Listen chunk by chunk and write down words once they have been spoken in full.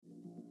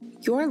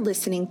You're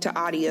listening to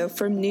audio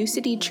from New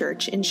City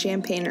Church in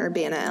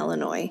Champaign-Urbana,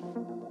 Illinois.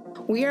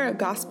 We are a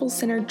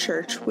gospel-centered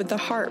church with a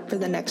heart for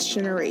the next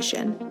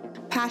generation,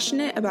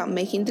 passionate about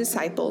making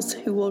disciples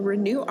who will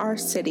renew our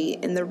city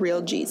in the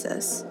real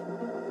Jesus.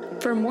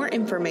 For more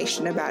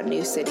information about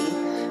New City,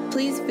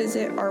 please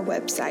visit our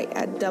website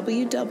at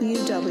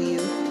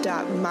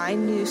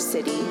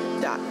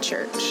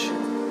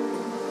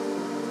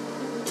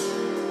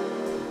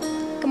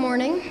www.mynewcity.church. Good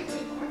morning.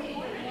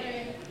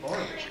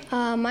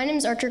 My name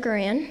is Archer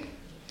Goran.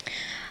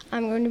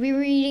 I'm going to be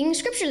reading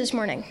scripture this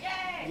morning.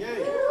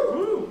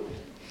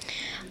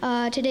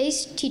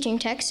 Today's teaching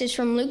text is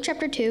from Luke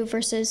chapter 2,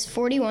 verses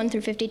 41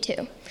 through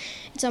 52.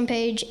 It's on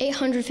page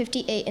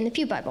 858 in the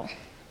Pew Bible.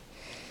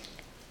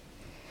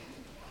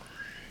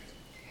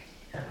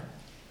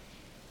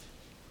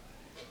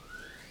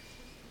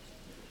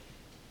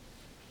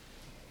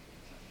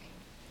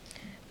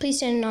 Please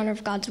stand in honor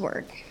of God's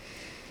word.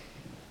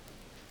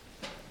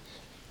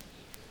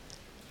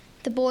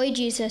 The boy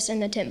Jesus in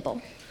the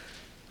temple.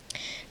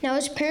 Now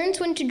his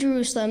parents went to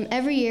Jerusalem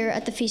every year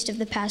at the feast of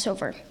the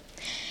Passover.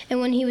 And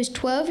when he was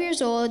 12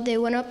 years old, they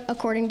went up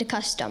according to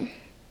custom.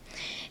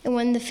 And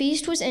when the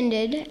feast was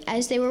ended,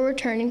 as they were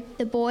returning,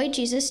 the boy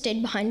Jesus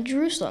stayed behind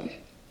Jerusalem.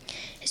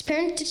 His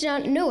parents did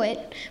not know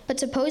it, but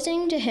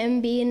supposing to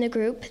him be in the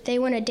group, they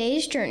went a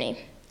day's journey.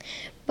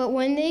 But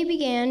when they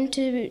began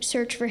to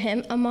search for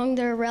him among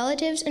their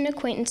relatives and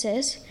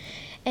acquaintances,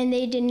 and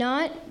they did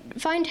not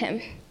find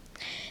him,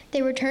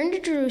 they returned to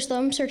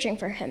Jerusalem searching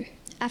for him.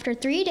 After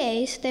 3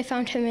 days, they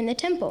found him in the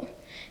temple,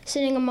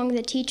 sitting among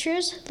the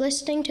teachers,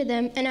 listening to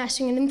them and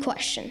asking them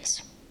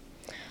questions.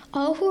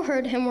 All who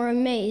heard him were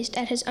amazed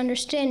at his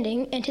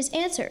understanding and his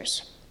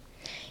answers.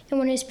 And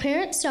when his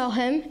parents saw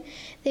him,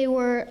 they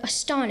were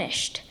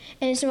astonished.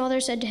 And his mother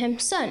said to him,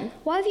 "Son,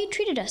 why have you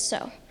treated us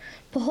so?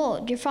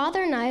 Behold, your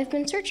father and I have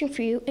been searching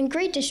for you in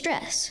great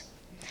distress."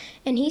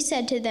 And he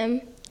said to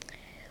them,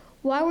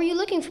 "Why were you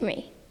looking for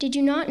me? Did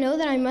you not know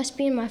that I must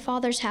be in my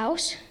father's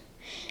house?"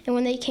 And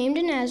when they came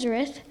to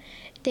Nazareth,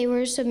 they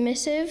were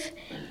submissive,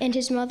 and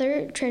his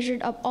mother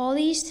treasured up all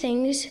these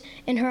things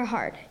in her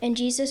heart. And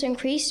Jesus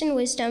increased in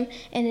wisdom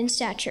and in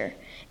stature,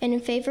 and in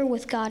favor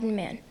with God and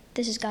man.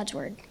 This is God's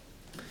word.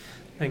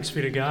 Thanks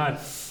be to God.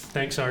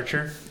 Thanks,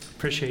 Archer.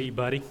 Appreciate you,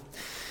 buddy.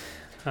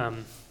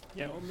 We'll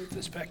move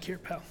this back here,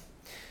 pal.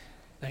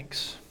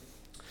 Thanks.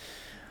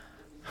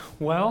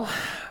 Well,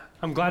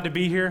 I'm glad to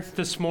be here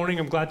this morning.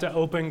 I'm glad to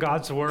open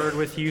God's Word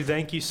with you.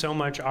 Thank you so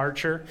much,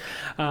 Archer.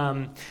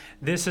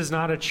 This is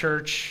not a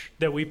church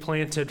that we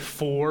planted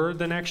for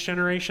the next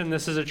generation.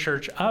 This is a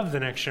church of the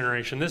next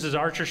generation. This is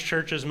Archer's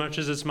church as much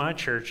as it's my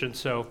church. And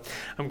so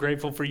I'm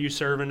grateful for you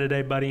serving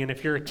today, buddy. And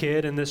if you're a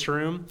kid in this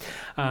room,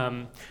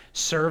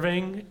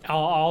 serving,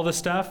 all the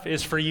stuff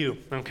is for you,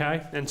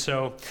 okay? And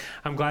so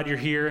I'm glad you're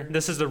here.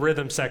 This is the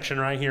rhythm section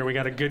right here. We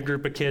got a good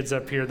group of kids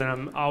up here that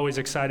I'm always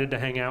excited to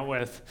hang out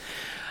with.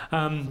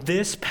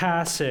 This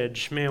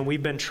passage, man,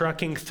 we've been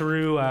trucking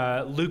through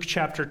Luke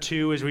chapter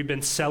 2 as we've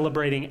been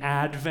celebrating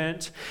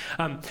Advent.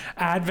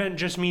 Advent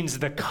just means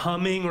the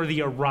coming or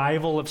the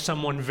arrival of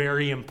someone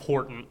very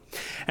important.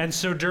 And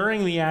so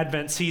during the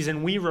Advent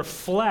season, we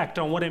reflect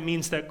on what it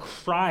means that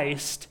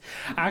Christ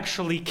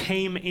actually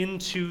came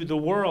into the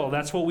world.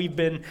 That's what we've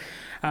been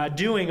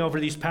doing over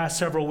these past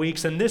several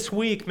weeks. And this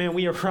week, man,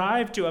 we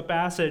arrived to a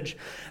passage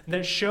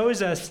that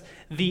shows us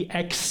the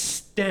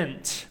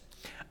extent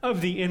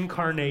of the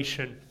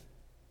incarnation.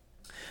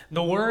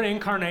 The word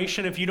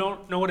incarnation, if you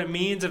don't know what it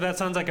means, if that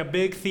sounds like a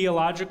big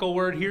theological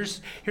word, here's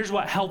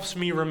what helps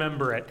me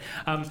remember it.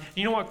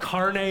 You know what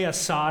carne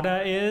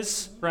asada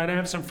is, right? I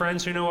have some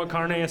friends who know what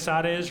carne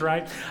asada is,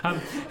 right?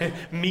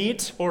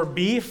 Meat or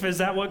beef, is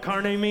that what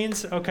carne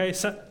means? Okay,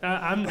 so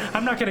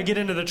I'm not going to get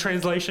into the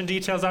translation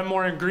details. I'm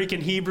more in Greek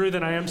and Hebrew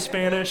than I am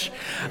Spanish.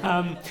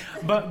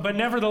 But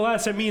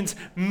nevertheless, it means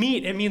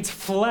meat. It means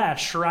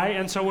flesh, right?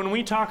 And so when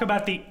we talk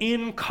about the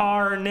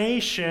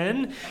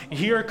incarnation,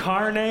 here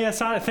carne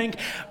asada, think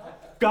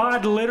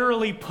God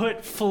literally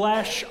put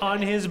flesh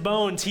on his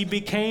bones. He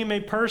became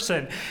a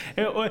person.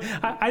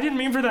 I didn't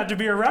mean for that to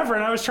be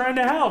irreverent. I was trying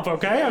to help,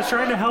 okay? I was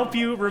trying to help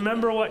you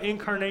remember what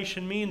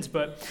incarnation means.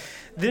 But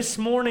this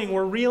morning,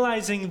 we're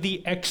realizing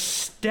the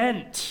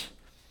extent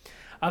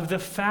of the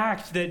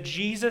fact that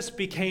Jesus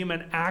became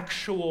an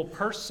actual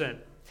person.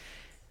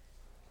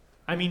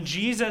 I mean,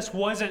 Jesus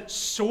wasn't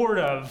sort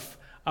of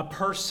a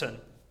person.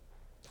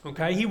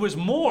 Okay, he was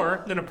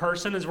more than a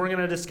person, as we're going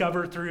to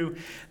discover through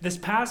this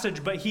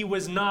passage, but he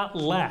was not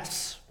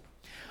less.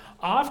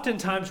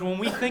 Oftentimes, when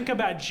we think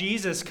about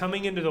Jesus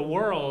coming into the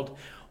world,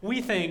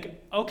 we think,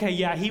 okay,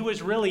 yeah, he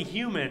was really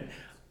human,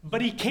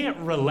 but he can't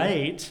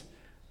relate.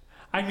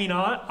 I mean,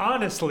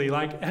 honestly,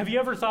 have you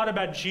ever thought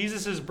about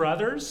Jesus's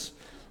brothers,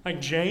 like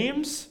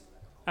James?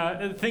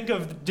 Think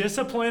of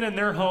discipline in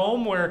their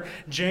home where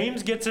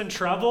James gets in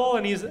trouble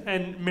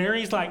and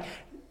Mary's like,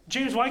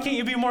 "James, why can't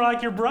you be more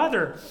like your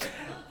brother?"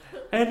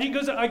 And he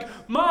goes like,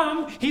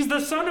 "Mom, he's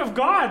the Son of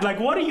God. Like,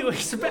 what are you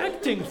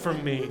expecting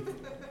from me?"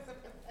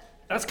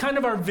 That's kind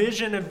of our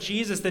vision of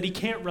Jesus, that he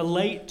can't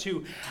relate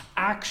to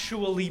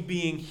actually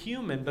being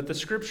human. But the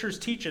scriptures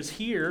teach us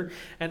here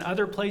and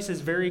other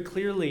places very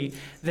clearly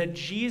that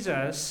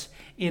Jesus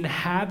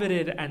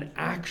inhabited an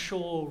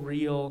actual,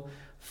 real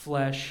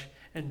flesh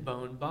and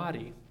bone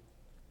body.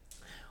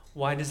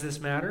 Why does this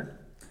matter?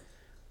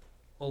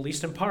 Well, at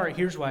least in part,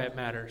 here's why it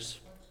matters.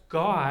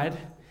 God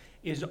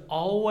is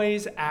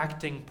always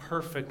acting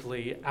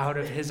perfectly out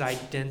of his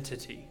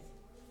identity.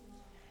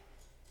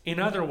 In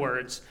other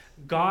words,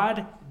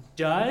 God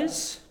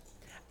does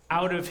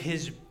out of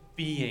his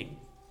being.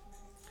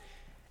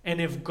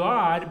 And if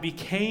God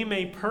became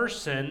a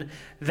person,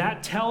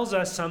 that tells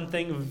us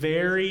something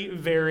very,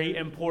 very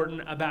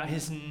important about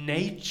his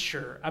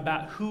nature,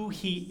 about who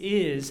he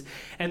is,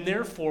 and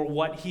therefore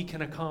what he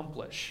can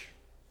accomplish.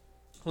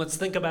 Let's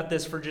think about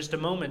this for just a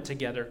moment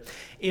together.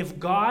 If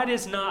God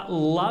is not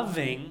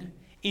loving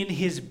in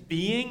his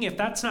being, if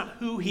that's not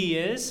who he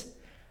is,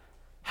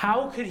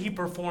 how could he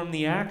perform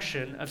the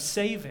action of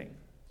saving?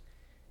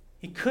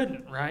 He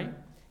couldn't, right?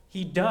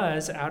 He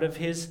does out of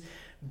his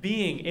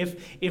being.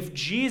 If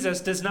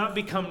Jesus does not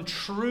become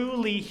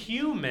truly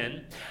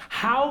human,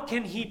 how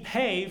can he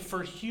pay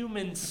for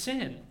human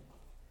sin?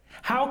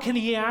 How can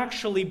he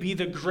actually be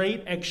the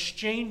great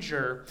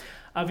exchanger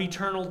of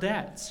eternal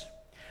debts?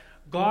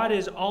 God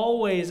is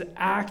always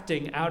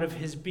acting out of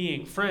his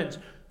being. Friends,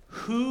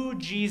 who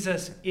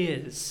Jesus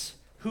is,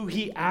 who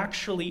he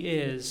actually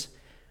is,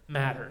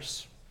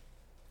 matters.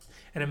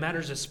 And it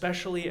matters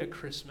especially at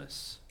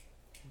Christmas.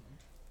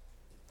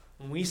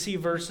 When we see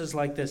verses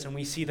like this and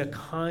we see the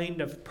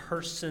kind of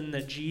person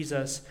that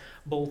Jesus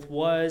both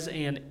was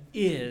and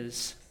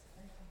is,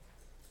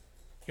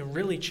 it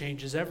really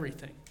changes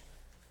everything.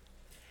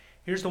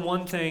 Here's the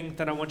one thing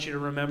that I want you to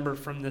remember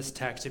from this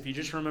text. If you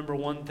just remember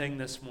one thing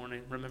this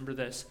morning, remember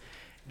this.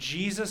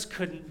 Jesus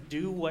couldn't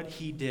do what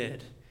he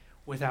did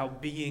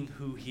without being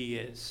who he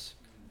is.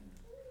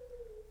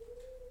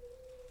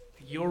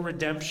 Your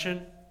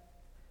redemption,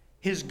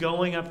 his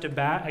going up to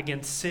bat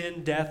against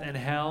sin, death, and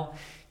hell,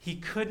 he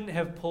couldn't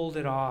have pulled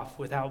it off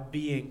without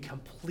being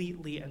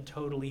completely and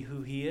totally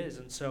who he is.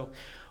 And so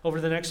over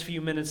the next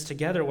few minutes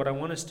together, what I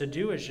want us to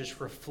do is just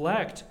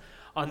reflect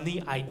on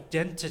the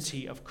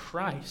identity of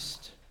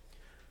Christ,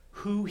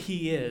 who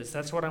he is.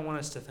 That's what I want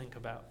us to think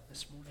about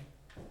this morning.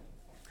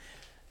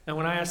 And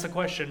when I ask the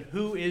question,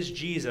 who is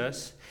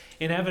Jesus,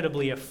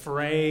 inevitably a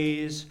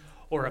phrase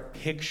or a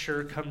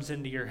picture comes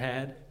into your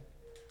head.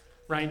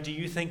 Right? Do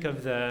you think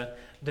of the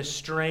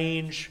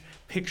strange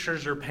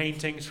pictures or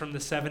paintings from the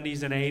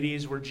 70s and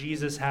 80s where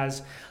Jesus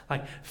has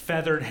like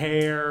feathered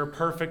hair,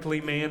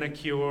 perfectly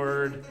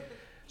manicured,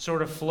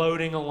 sort of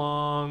floating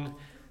along?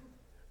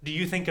 Do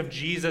you think of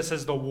Jesus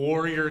as the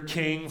warrior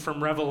king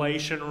from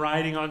Revelation,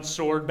 riding on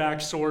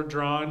swordback, sword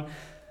drawn?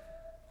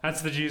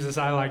 That's the Jesus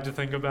I like to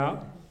think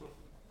about.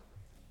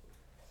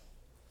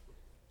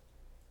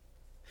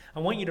 I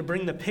want you to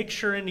bring the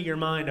picture into your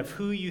mind of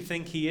who you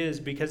think he is,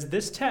 because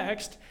this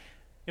text,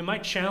 it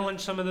might challenge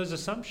some of those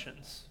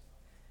assumptions.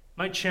 It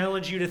might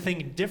challenge you to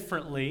think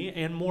differently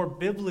and more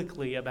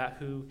biblically about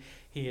who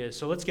he is.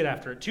 So let's get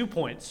after it. 2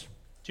 points.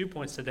 2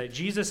 points today.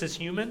 Jesus is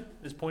human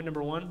is point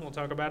number 1. We'll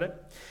talk about it.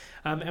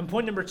 And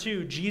point number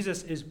 2,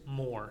 Jesus is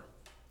more.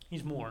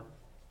 He's more.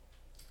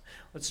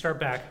 Let's start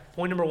back.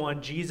 Point number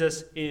 1,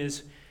 Jesus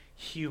is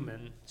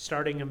human.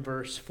 Starting in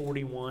verse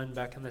 41,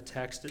 back in the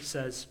text, it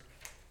says,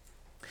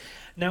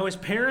 "Now his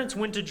parents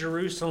went to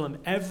Jerusalem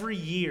every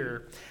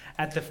year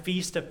at the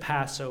feast of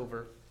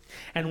Passover.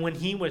 And when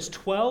he was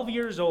 12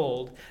 years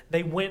old,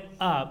 they went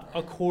up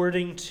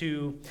according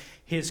to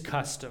his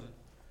custom."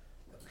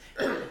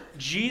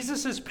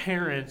 Jesus'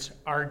 parents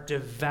are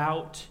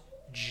devout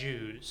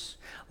Jews.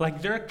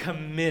 Like, they're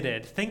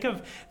committed. Think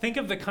of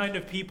the kind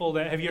of people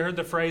that, have you heard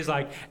the phrase,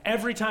 like,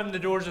 every time the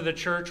doors of the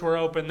church were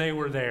open, they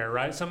were there,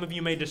 right? Some of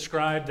you may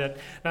describe that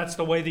that's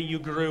the way that you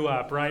grew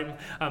up, right?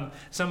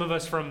 Some of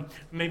us from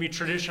maybe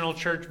traditional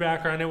church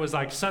background, it was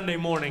like Sunday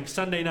morning,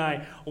 Sunday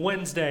night,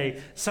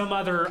 Wednesday, some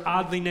other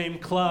oddly named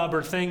club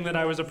or thing that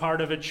I was a part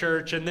of at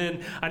church, and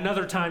then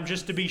another time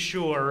just to be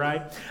sure,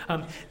 right?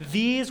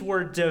 These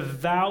were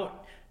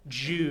devout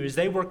Jews.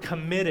 They were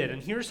committed,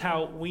 and here's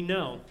how we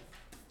know.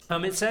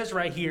 It says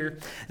right here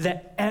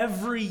that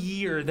every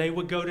year they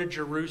would go to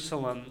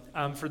Jerusalem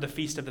for the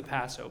feast of the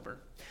Passover.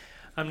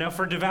 Now,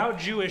 for devout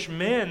Jewish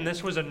men,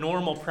 this was a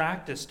normal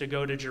practice to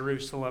go to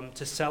Jerusalem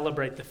to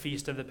celebrate the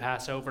feast of the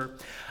Passover.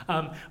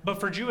 But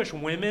for Jewish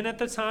women at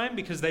the time,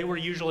 because they were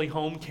usually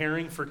home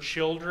caring for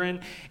children,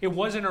 it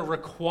wasn't a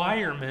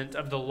requirement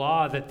of the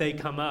law that they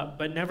come up.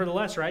 But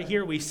nevertheless, right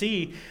here we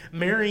see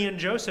Mary and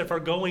Joseph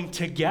are going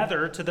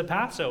together to the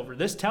Passover.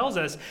 This tells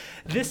us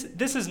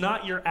this is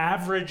not your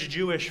average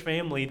Jewish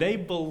family. They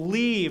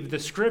believe the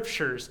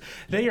scriptures.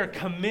 They are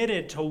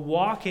committed to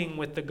walking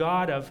with the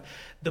God of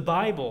the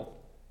Bible.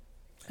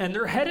 And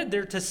they're headed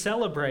there to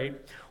celebrate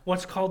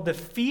what's called the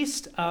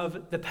Feast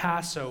of the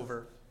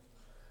Passover.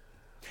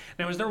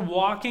 Now, as they're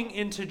walking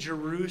into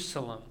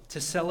Jerusalem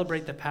to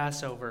celebrate the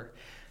Passover,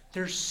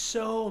 there's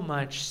so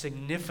much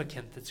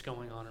significant that's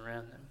going on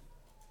around them.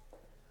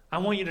 I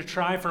want you to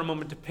try for a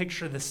moment to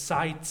picture the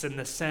sights and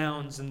the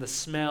sounds and the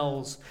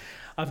smells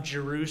of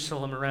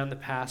Jerusalem around the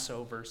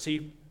Passover.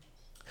 See,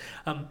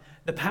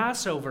 the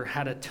Passover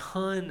had a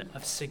ton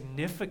of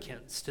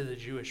significance to the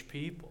Jewish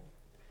people.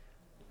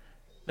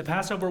 The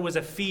Passover was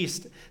a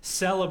feast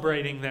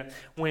celebrating that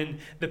when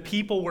the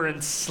people were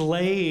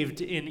enslaved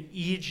in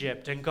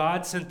Egypt and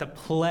God sent the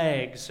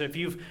plagues. So if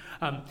you've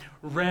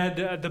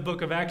read the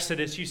book of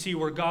Exodus, you see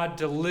where God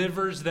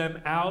delivers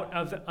them out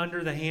of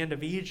under the hand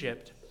of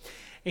Egypt.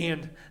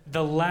 And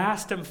the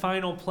last and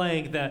final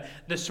plague,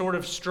 the sort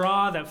of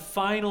straw that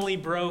finally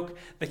broke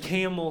the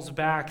camel's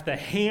back, the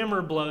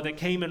hammer blow that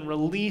came and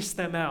released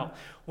them out,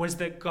 was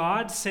that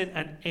God sent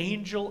an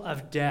angel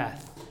of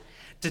death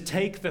to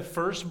take the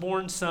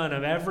firstborn son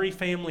of every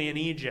family in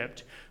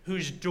Egypt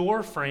whose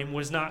doorframe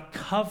was not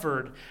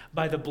covered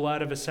by the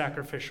blood of a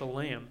sacrificial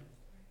lamb.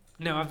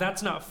 Now, if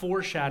that's not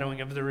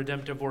foreshadowing of the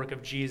redemptive work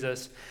of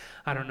Jesus,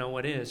 I don't know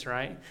what is,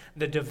 right?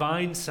 The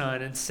divine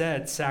Son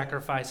instead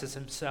sacrifices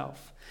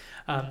himself.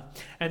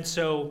 And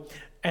so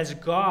as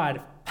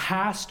God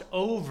passed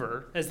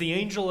over, as the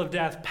angel of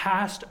death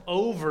passed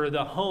over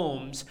the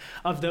homes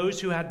of those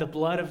who had the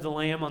blood of the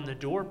Lamb on the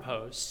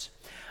doorposts,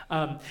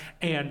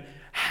 and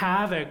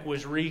havoc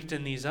was wreaked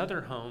in these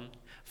other homes,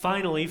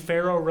 finally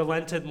Pharaoh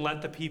relented and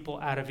let the people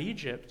out of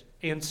Egypt.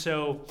 And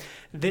so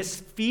this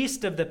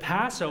feast of the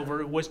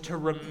Passover was to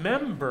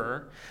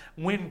remember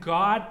when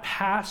God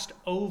passed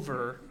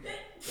over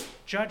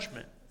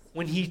judgment,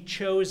 when he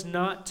chose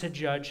not to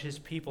judge his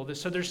people.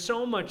 So there's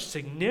so much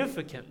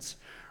significance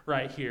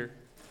right here.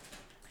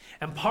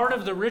 And part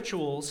of the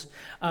rituals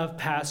of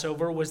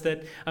Passover was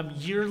that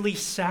yearly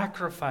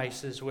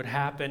sacrifices would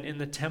happen in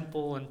the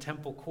temple and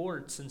temple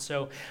courts. And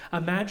so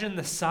imagine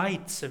the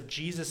sights of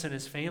Jesus and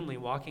his family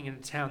walking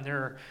into town.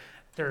 There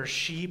are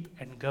sheep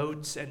and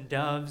goats and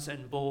doves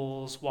and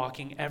bulls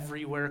walking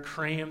everywhere,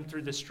 crammed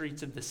through the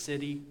streets of the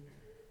city,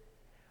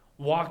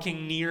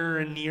 walking nearer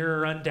and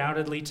nearer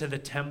undoubtedly to the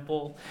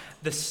temple.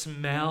 The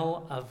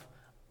smell of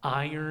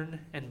iron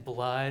and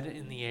blood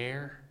in the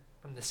air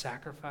from the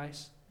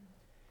sacrifice.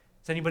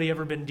 Has anybody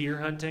ever been deer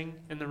hunting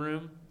in the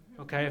room?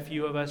 Okay, a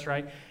few of us,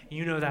 right?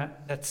 You know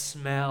that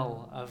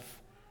smell of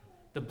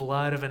the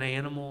blood of an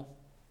animal.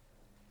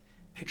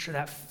 Picture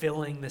that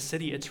filling the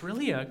city. It's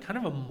really a kind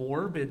of a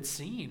morbid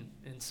scene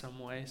in some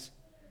ways.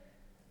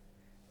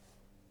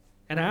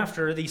 And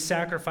after these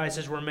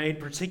sacrifices were made,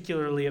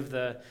 particularly of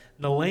the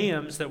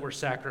lambs that were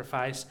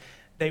sacrificed,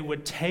 they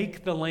would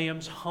take the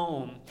lambs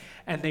home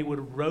and they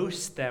would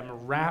roast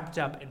them wrapped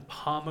up in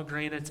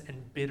pomegranates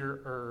and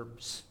bitter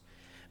herbs,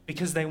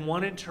 because they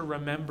wanted to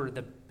remember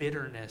the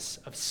bitterness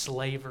of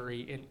slavery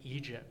in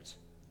Egypt.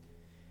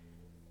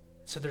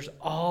 So there's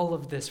all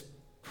of this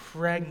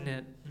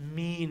pregnant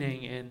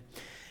meaning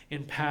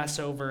in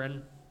Passover.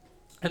 And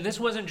this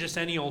wasn't just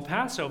any old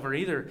Passover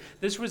either.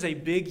 This was a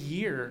big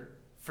year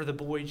for the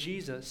boy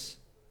Jesus.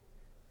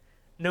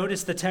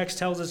 Notice the text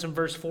tells us in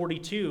verse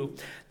 42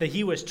 that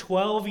he was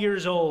 12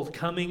 years old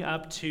coming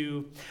up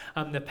to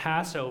the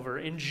Passover.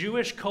 In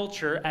Jewish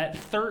culture, at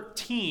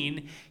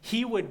 13,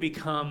 he would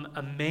become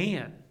a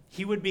man.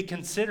 He would be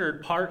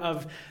considered part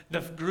of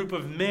the group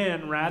of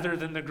men rather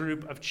than the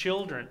group of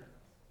children.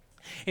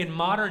 In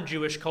modern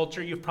Jewish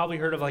culture, you've probably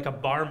heard of like a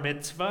bar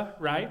mitzvah,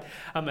 right?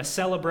 A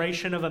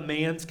celebration of a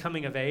man's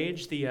coming of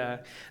age.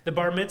 The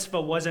bar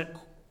mitzvah wasn't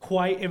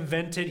quite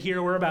invented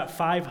here. We're about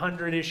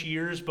 500-ish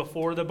years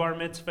before the bar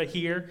mitzvah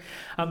here.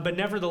 But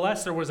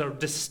nevertheless, there was a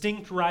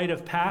distinct rite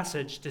of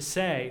passage to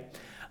say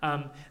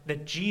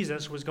that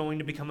Jesus was going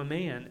to become a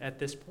man at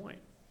this point.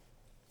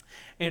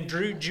 And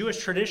Jewish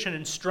tradition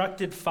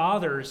instructed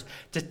fathers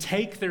to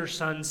take their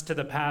sons to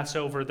the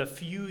Passover the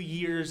few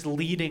years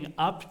leading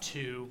up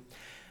to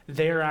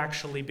their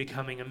actually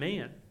becoming a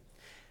man.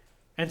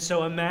 And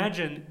so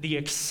imagine the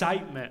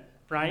excitement,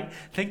 right?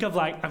 Think of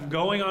like, I'm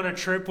going on a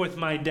trip with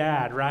my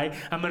dad, right?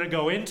 I'm going to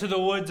go into the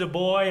woods a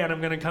boy and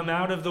I'm going to come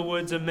out of the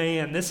woods a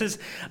man. This is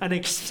an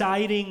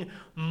exciting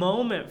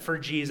moment for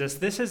Jesus.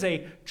 This is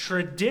a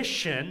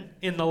tradition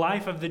in the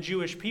life of the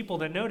Jewish people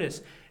that,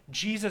 notice,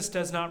 Jesus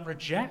does not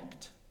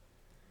reject.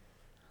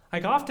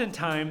 Like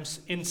oftentimes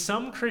in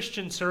some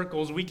Christian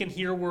circles, we can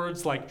hear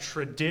words like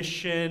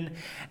tradition,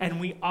 and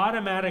we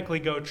automatically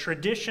go,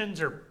 traditions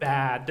are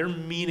bad, they're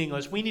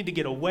meaningless. We need to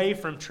get away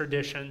from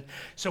tradition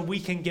so we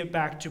can get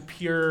back to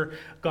pure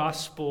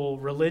gospel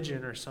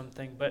religion or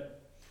something.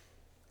 But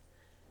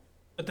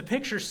the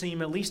pictures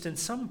seem, at least in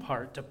some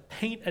part, to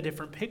paint a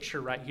different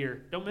picture right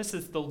here. Don't miss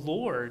this. The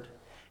Lord,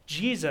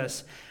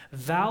 Jesus,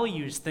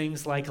 values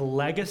things like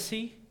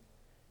legacy,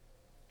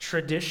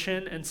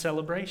 tradition, and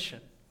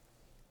celebration.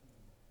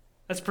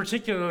 That's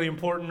particularly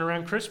important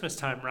around Christmas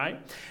time,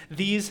 right?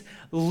 These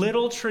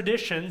little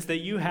traditions that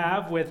you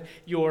have with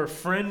your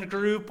friend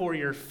group or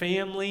your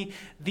family,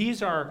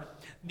 these are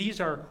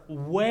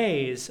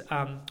ways,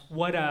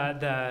 what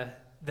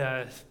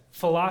the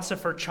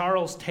philosopher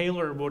Charles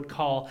Taylor would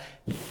call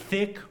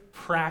thick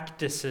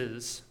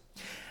practices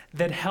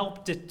that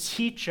help to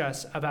teach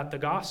us about the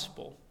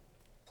gospel.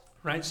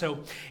 Right, so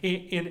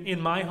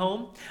in my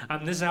home,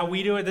 this is how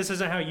we do it. This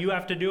isn't how you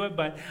have to do it,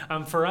 but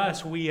for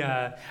us, we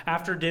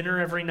after dinner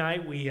every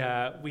night we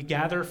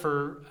gather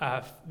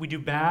we do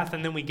bath,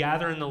 and then we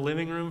gather in the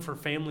living room for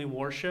family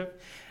worship.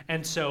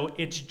 And so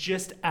it's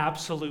just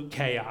absolute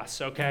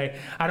chaos, okay?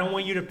 I don't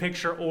want you to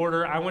picture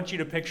order. I want you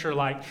to picture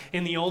like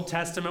in the Old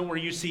Testament where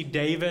you see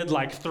David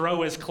like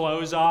throw his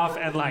clothes off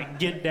and like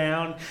get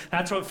down.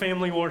 That's what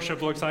family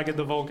worship looks like at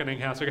the Volkening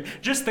house, okay?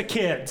 Just the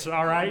kids,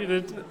 all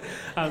right?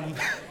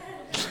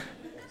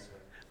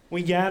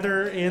 We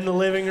gather in the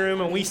living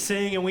room and we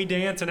sing and we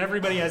dance, and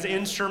everybody has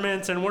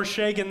instruments, and we're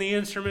shaking the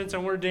instruments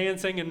and we're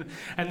dancing,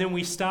 and then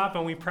we stop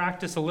and we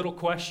practice a little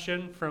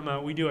question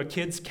from, we do a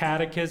kids'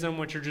 catechism,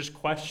 which are just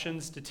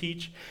questions to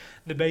teach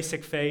the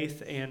basic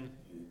faith. And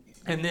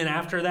then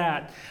after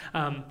that,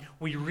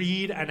 we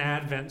read an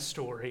Advent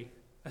story,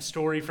 a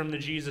story from the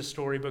Jesus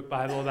Storybook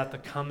Bible about the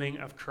coming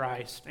of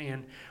Christ.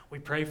 And we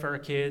pray for our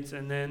kids,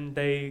 and then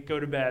they go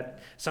to bed,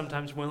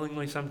 sometimes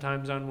willingly,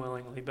 sometimes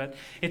unwillingly. But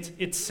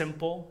it's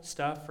simple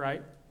stuff,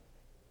 right?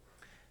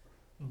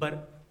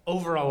 But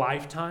over a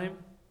lifetime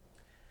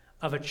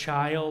of a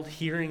child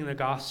hearing the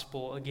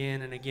gospel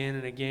again and again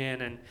and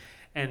again,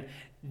 and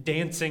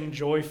dancing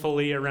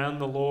joyfully around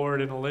the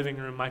Lord in the living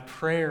room, my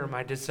prayer,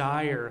 my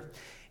desire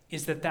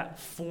is that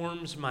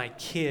forms my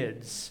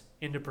kids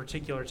into a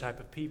particular type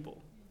of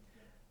people.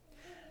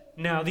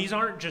 Now, these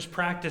aren't just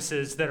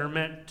practices that are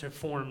meant to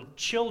form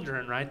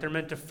children, right? They're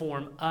meant to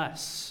form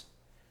us.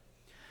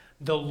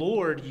 The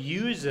Lord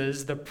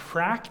uses the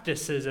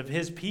practices of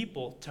his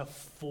people to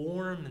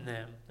form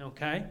them,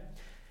 okay?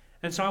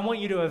 And so I want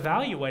you to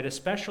evaluate,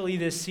 especially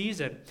this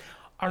season,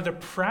 are the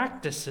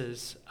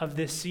practices of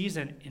this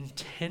season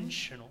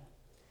intentional?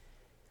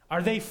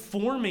 Are they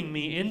forming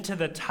me into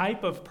the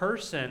type of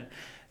person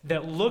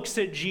that looks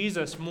at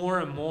Jesus more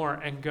and more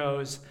and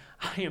goes,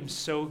 I am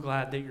so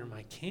glad that you're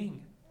my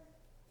king?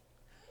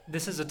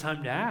 This is a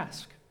time to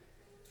ask.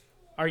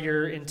 Are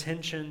your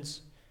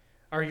intentions,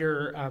 are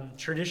your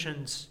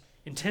traditions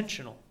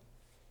intentional?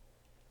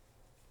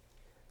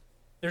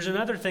 There's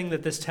another thing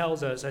that this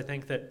tells us, I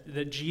think,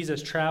 that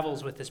Jesus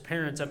travels with his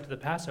parents up to the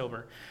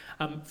Passover.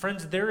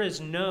 Friends, there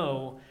is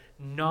no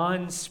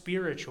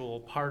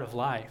non-spiritual part of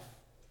life.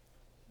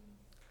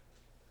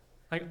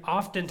 Like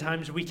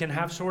oftentimes we can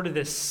have sort of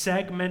this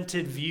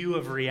segmented view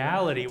of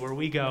reality where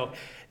we go,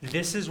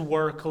 this is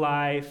work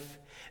life,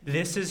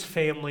 this is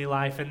family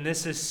life, and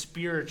this is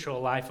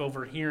spiritual life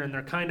over here. And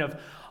they're kind of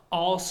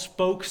all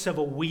spokes of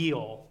a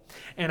wheel.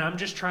 And I'm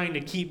just trying to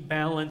keep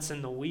balance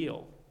in the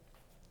wheel.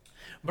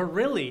 But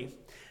really,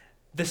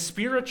 the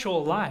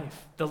spiritual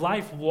life, the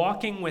life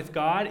walking with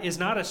God, is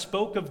not a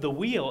spoke of the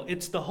wheel.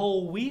 It's the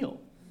whole wheel.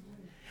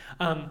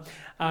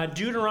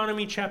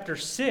 Deuteronomy chapter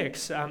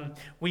 6,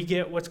 we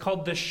get what's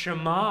called the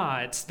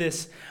Shema. It's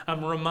this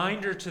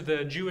reminder to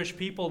the Jewish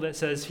people that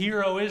says,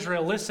 Hear, O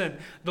Israel, listen,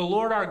 the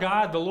Lord our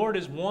God, the Lord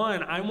is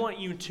one. I want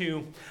you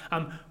to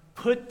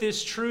put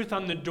this truth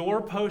on the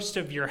doorpost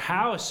of your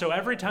house. So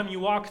every time you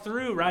walk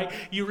through, right,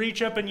 you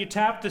reach up and you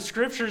tap the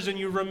scriptures and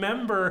you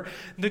remember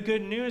the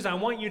good news. I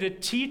want you to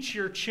teach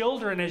your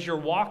children as you're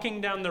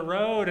walking down the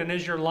road and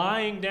as you're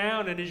lying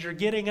down and as you're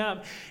getting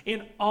up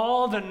in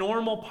all the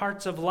normal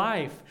parts of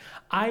life.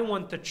 I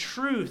want the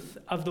truth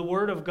of the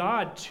Word of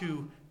God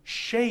to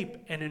shape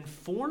and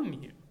inform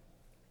you.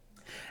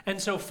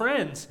 And so,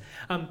 friends,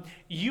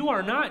 you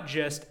are not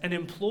just an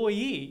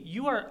employee.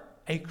 You are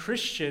a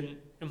Christian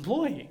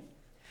employee.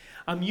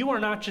 You are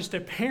not just a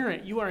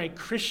parent. You are a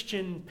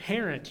Christian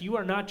parent. You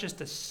are not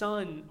just a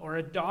son or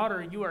a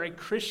daughter. You are a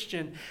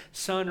Christian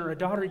son or a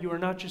daughter. You are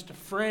not just a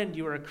friend.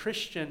 You are a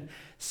Christian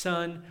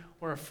son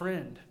or a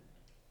friend.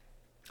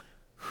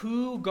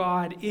 Who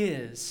God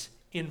is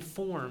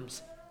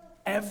informs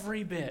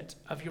every bit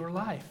of your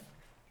life.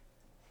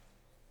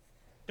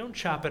 Don't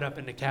chop it up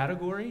into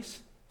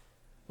categories.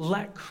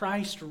 Let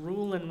Christ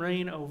rule and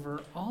reign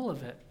over all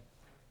of it.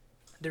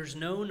 There's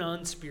no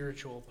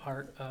non-spiritual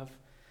part of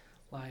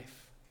life.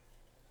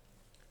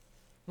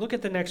 Look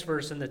at the next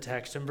verse in the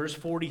text. In verse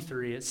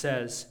 43, it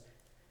says,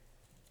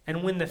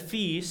 And when the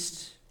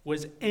feast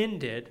was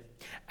ended,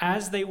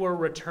 as they were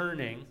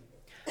returning,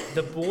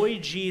 the boy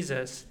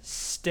Jesus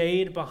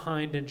stayed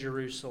behind in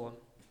Jerusalem.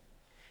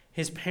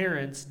 His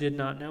parents did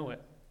not know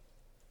it.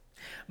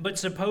 But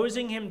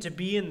supposing him to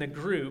be in the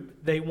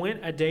group, they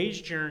went a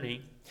day's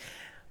journey,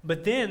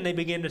 but then they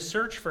began to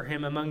search for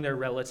him among their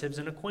relatives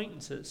and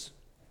acquaintances.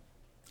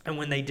 And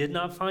when they did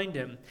not find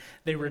him,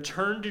 they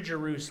returned to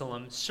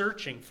Jerusalem,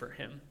 searching for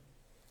him.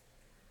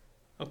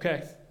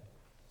 Okay,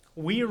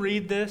 we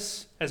read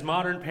this as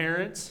modern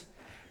parents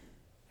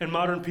and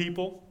modern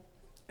people.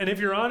 And if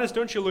you're honest,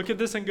 don't you look at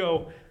this and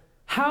go,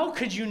 how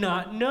could you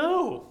not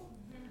know?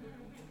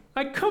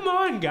 Like, come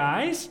on,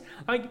 guys.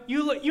 Like,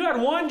 you had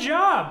one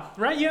job,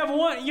 right? You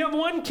have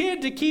one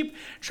kid to keep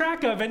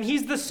track of, and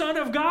he's the Son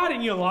of God,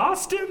 and you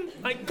lost him?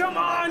 Like, come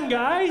on,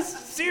 guys.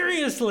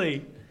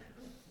 Seriously.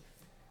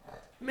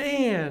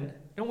 Man,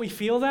 don't we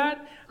feel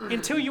that?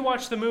 Until you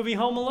watch the movie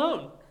Home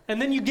Alone.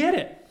 And then you get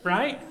it,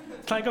 right?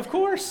 It's like, of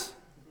course.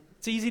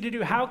 It's easy to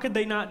do. How could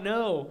they not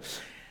know?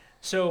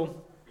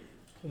 So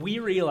we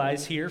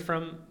realize here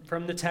from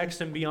the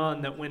text and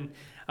beyond that when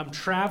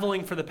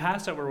traveling for the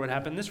Passover, what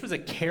happened, this was a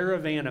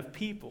caravan of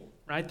people,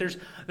 right?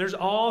 There's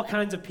all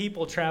kinds of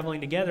people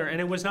traveling together,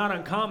 and it was not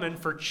uncommon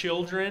for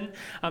children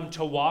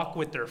to walk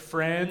with their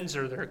friends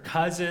or their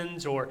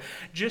cousins, or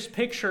just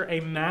picture a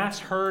mass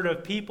herd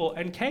of people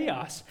and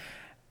chaos.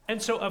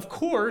 And so, of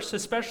course,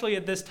 especially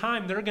at this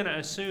time, they're going to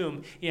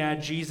assume, yeah,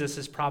 Jesus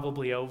is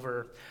probably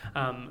over.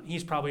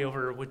 He's probably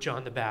over with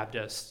John the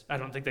Baptist. I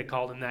don't think they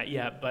called him that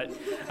yet, but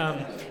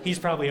he's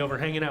probably over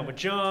hanging out with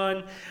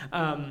John.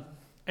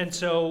 And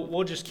so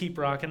we'll just keep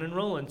rocking and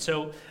rolling.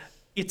 So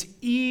it's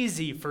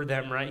easy for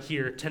them right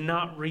here to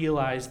not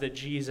realize that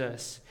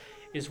Jesus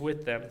is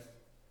with them.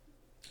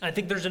 I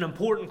think there's an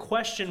important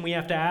question we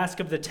have to ask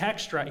of the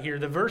text right here.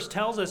 The verse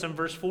tells us in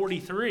verse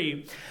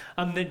 43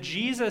 that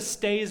Jesus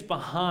stays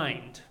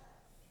behind.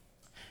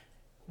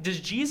 Does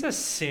Jesus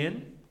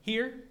sin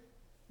here?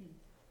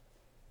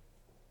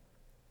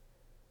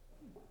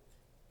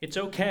 It's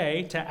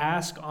okay to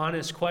ask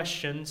honest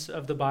questions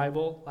of the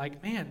Bible,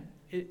 like, man,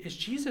 is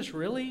Jesus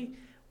really,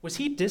 was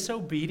he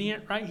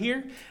disobedient right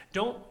here?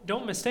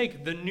 Don't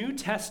mistake, the New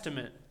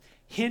Testament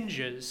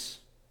hinges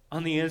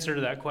on the answer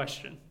to that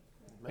question.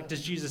 Like,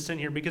 does Jesus sin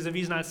here? Because if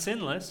he's not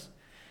sinless,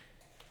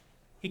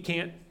 he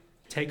can't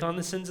take on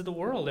the sins of the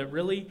world. It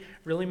really,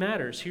 really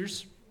matters.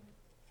 Here's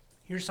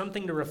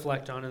something to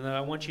reflect on and that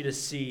I want you to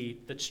see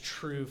that's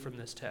true from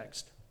this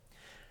text.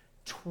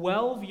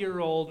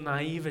 12-year-old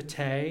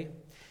naivete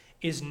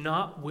is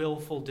not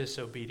willful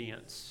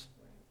disobedience.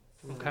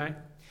 Okay?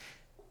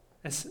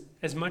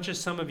 As much as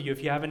some of you,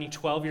 if you have any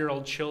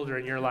 12-year-old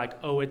children, you're like,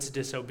 oh, it's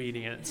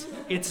disobedience.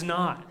 It's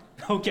not.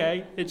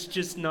 Okay? It's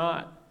just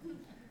not.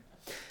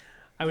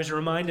 I was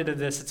reminded of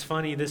this. It's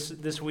funny.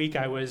 This week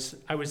I was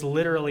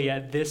literally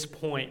at this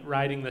point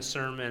writing the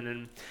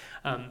sermon,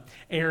 and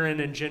Aaron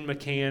and Jen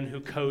McCann,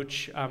 who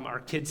coach our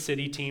Kid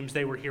City teams,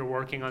 they were here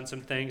working on some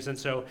things, and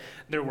so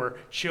there were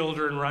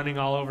children running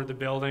all over the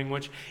building.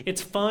 Which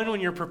it's fun when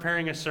you're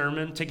preparing a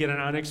sermon to get an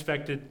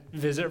unexpected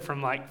visit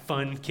from like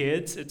fun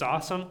kids. It's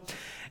awesome.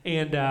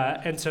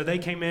 And so they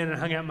came in and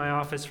hung out in my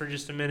office for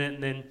just a minute,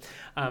 and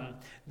then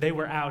they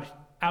were out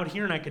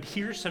here, and I could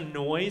hear some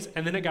noise,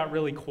 and then it got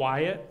really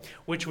quiet,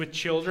 which with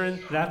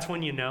children, that's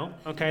when you know,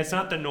 okay? It's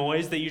not the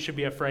noise that you should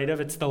be afraid of.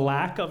 It's the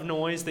lack of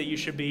noise that you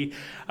should be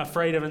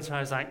afraid of. And so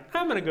I was like,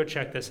 I'm going to go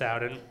check this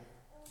out. And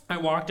I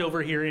walked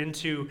over here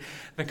into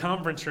the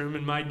conference room,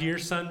 and my dear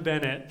son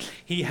Bennett,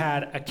 he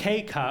had a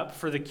K-cup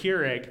for the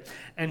Keurig,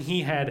 and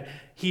he had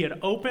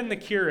opened the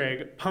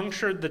Keurig,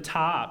 punctured the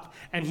top,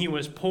 and he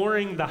was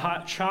pouring the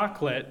hot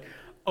chocolate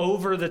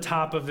over the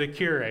top of the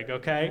Keurig,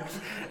 okay?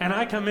 And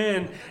I come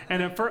in,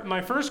 and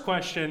my first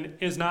question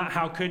is not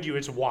how could you,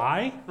 it's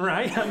why,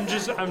 right? I'm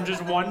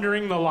just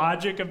wondering the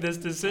logic of this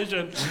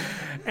decision.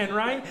 And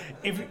right,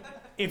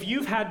 if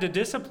you've had to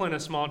discipline a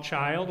small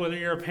child, whether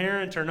you're a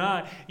parent or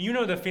not, you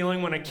know the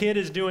feeling when a kid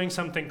is doing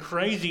something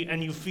crazy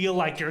and you feel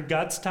like your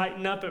guts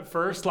tighten up at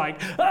first,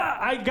 like,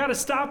 I gotta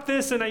stop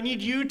this, and I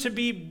need you to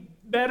be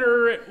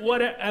better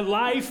at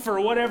life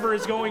or whatever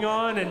is going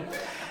on.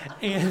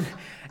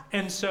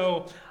 And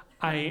so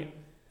I,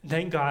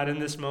 thank God in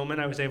this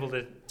moment, I was able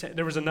to,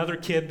 there was another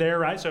kid there,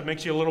 right? So it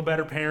makes you a little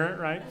better parent,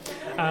 right?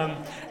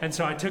 And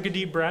so I took a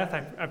deep breath.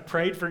 I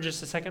prayed for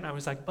just a second. I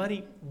was like,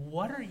 buddy,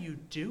 what are you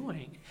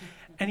doing?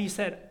 And he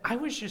said, I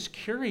was just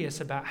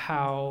curious about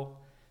how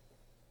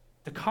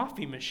the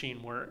coffee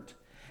machine worked.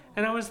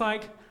 And I was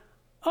like,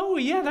 oh,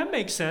 yeah, that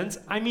makes sense.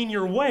 I mean,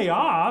 you're way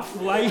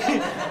off. Like,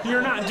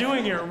 you're not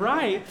doing it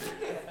right.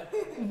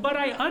 But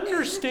I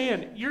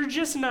understand. You're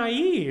just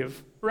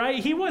naive,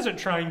 right? He wasn't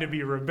trying to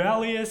be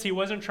rebellious. He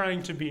wasn't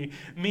trying to be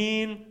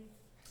mean.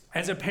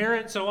 As a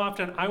parent, so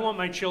often, I want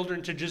my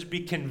children to just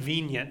be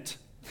convenient.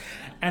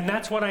 And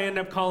that's what I end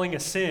up calling a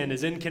sin,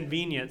 is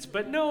inconvenience.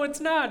 But no, it's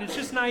not. It's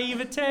just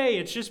naivete.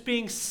 It's just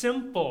being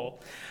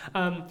simple.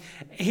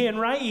 And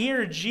right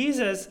here,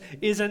 Jesus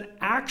is an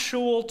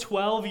actual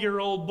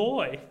 12-year-old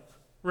boy,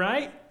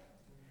 right?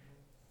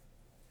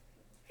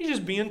 He's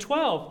just being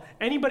 12.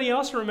 Anybody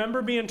else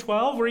remember being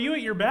 12? Were you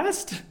at your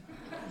best?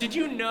 Did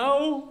you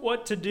know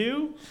what to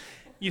do?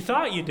 You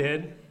thought you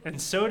did, and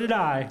so did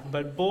I.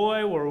 But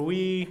boy, were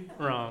we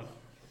wrong.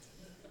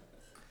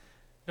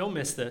 Don't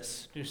miss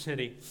this, New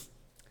City.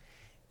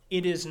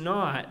 It is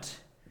not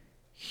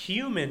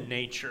human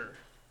nature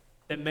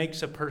that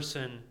makes a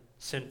person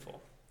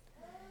sinful.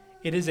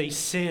 It is a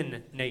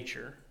sin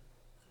nature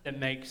that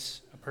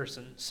makes a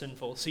person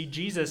sinful. See,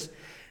 Jesus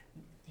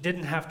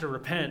didn't have to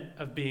repent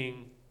of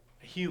being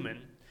a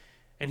human,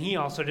 and he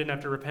also didn't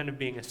have to repent of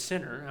being a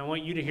sinner. I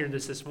want you to hear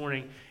this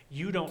morning.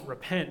 You don't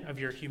repent of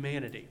your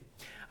humanity.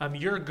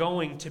 You're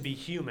going to be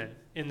human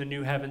in the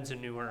new heavens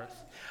and new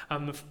earth.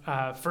 1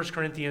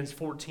 Corinthians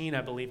 14, I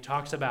believe,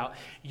 talks about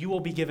you will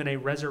be given a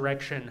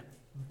resurrection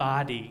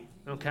body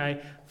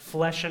okay?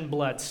 Flesh and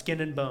blood,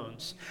 skin and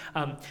bones.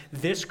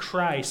 This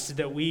Christ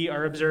that we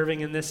are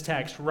observing in this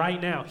text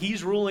right now,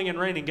 he's ruling and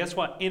reigning, guess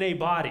what? In a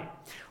body.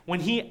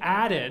 When he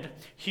added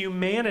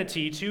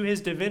humanity to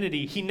his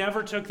divinity, he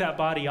never took that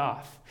body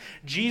off.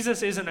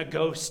 Jesus isn't a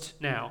ghost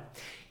now.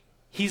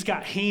 He's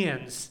got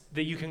hands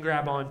that you can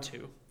grab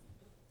onto.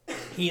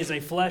 He is a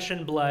flesh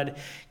and blood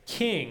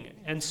king.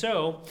 And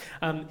so,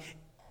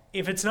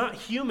 if it's not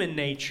human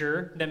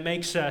nature that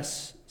makes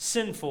us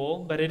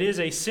sinful, but it is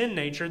a sin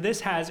nature,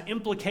 this has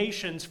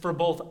implications for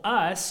both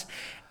us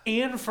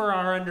and for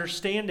our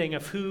understanding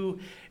of who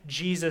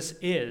Jesus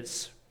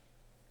is.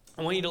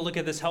 I want you to look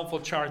at this helpful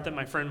chart that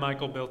my friend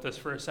Michael built us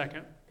for a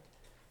second.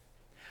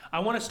 I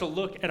want us to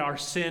look at our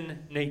sin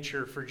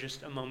nature for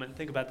just a moment.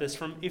 Think about this.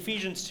 From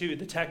Ephesians 2,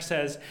 the text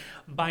says,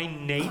 by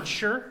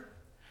nature,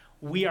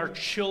 we are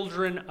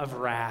children of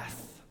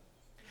wrath.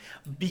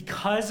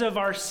 Because of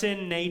our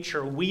sin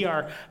nature, we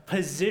are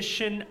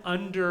positioned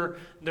under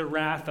the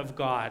wrath of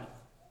God.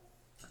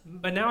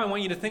 But now I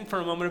want you to think for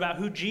a moment about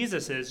who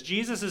Jesus is.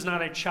 Jesus is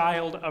not a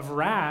child of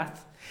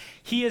wrath.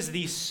 He is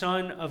the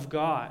Son of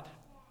God.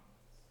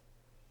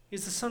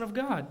 He's the Son of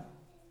God.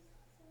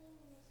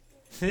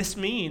 This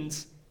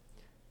means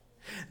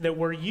that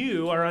where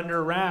you are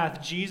under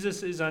wrath,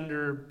 Jesus is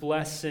under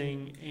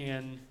blessing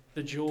and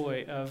the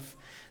joy of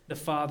the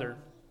Father.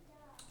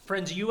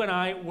 Friends, you and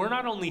I, we're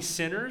not only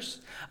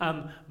sinners,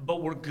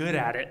 but we're good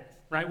at it,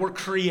 right? We're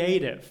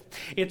creative.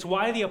 It's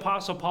why the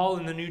Apostle Paul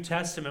in the New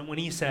Testament, when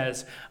he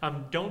says,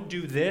 don't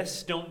do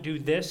this, don't do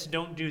this,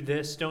 don't do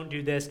this, don't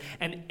do this,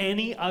 and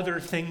any other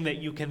thing that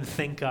you can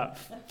think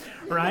of,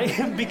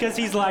 right? Because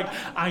he's like,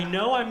 I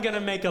know I'm going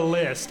to make a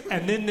list,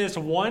 and then this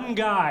one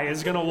guy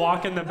is going to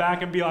walk in the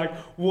back and be like,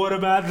 what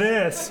about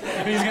this?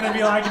 And he's going to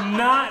be like,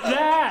 not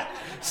that,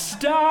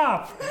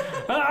 stop,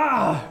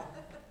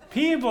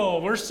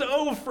 People, we're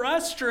so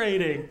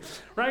frustrating,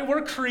 right?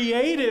 We're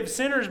creative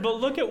sinners, but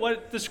look at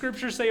what the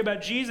scriptures say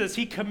about Jesus.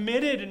 He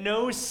committed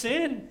no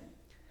sin.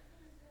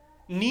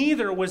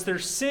 Neither was there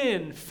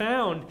sin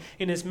found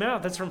in his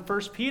mouth. That's from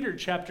 1 Peter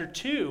chapter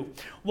 2.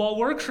 While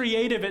we're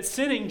creative at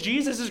sinning,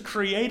 Jesus is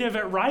creative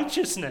at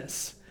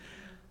righteousness.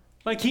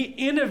 Like he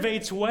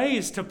innovates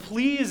ways to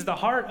please the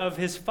heart of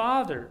his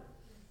Father.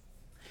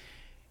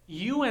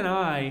 You and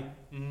I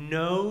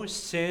know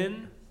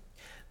sin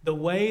the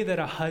way that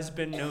a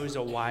husband knows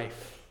a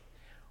wife.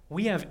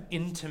 We have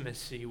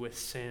intimacy with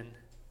sin.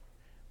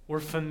 We're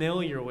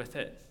familiar with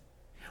it.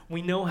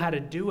 We know how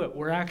to do it.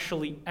 We're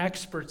actually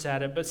experts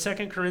at it. But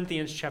 2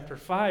 Corinthians chapter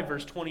 5,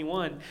 verse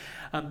 21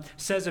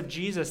 says of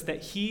Jesus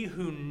that he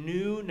who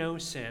knew no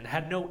sin,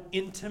 had no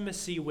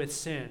intimacy with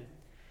sin,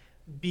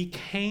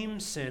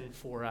 became sin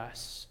for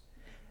us,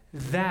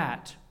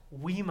 that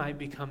we might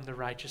become the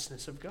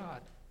righteousness of God.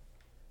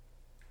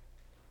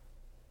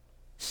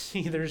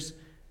 See, there's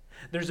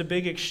a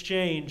big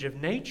exchange of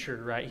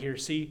nature right here.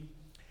 See,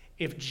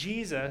 if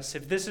Jesus,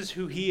 if this is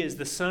who he is,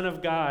 the Son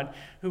of God,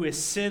 who is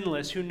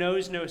sinless, who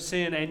knows no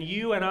sin, and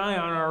you and I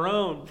on our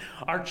own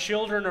are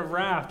children of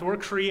wrath, we're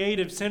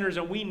creative sinners,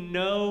 and we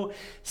know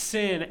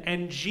sin,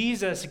 and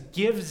Jesus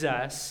gives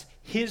us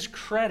his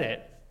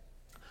credit,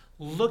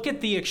 look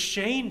at the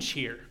exchange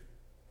here.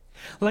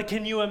 Like,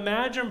 can you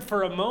imagine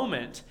for a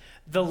moment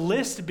the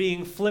list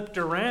being flipped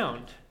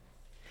around?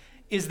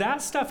 Is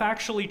that stuff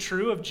actually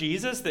true of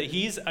Jesus, that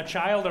he's a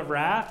child of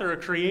wrath or a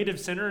creative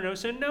sinner, no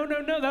sin? No,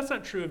 that's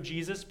not true of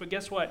Jesus. But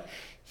guess what?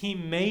 He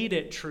made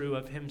it true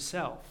of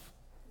himself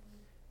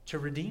to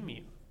redeem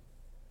you.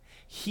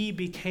 He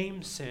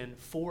became sin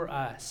for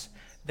us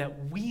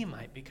that we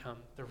might become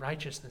the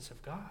righteousness of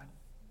God.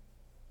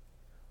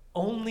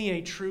 Only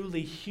a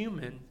truly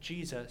human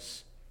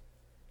Jesus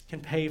can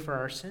pay for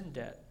our sin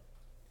debt.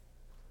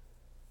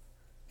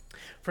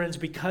 Friends,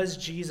 because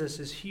Jesus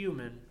is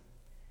human,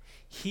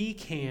 he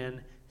can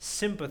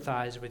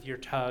sympathize with your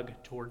tug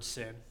towards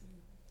sin.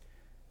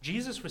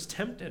 Jesus was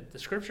tempted. The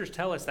scriptures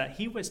tell us that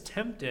he was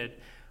tempted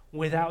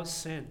without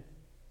sin.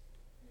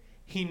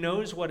 He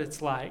knows what it's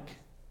like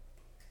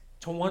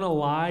to want to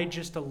lie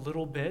just a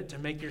little bit to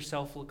make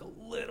yourself look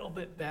a little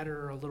bit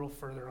better or a little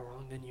further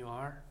along than you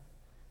are.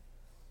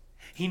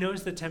 He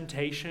knows the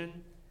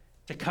temptation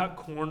to cut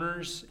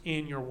corners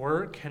in your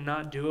work and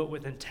not do it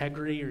with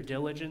integrity or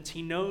diligence.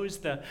 He knows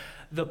the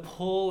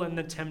pull and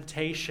the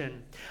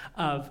temptation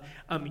of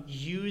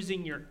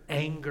using your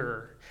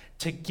anger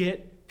to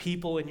get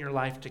people in your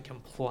life to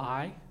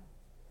comply.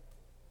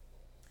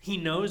 He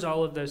knows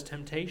all of those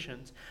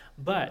temptations.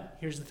 But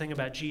here's the thing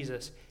about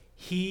Jesus.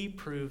 He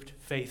proved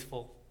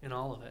faithful in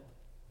all of it.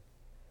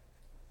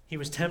 He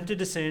was tempted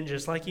to sin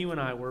just like you and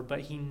I were,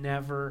 but he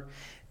never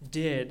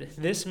did.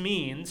 This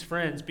means,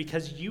 friends,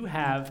 because you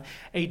have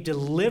a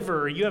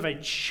deliverer, you have a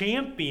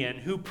champion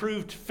who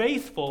proved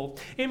faithful,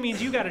 it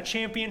means you got a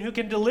champion who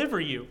can deliver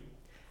you.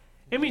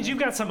 It means you've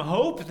got some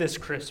hope this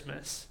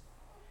Christmas.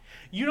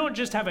 You don't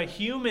just have a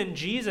human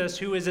Jesus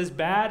who is as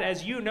bad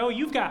as you. No,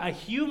 you've got a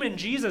human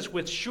Jesus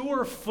with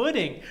sure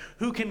footing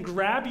who can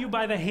grab you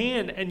by the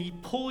hand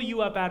and pull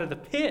you up out of the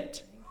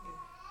pit.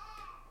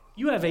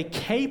 You have a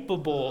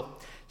capable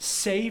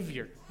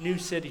Savior, New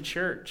City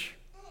Church.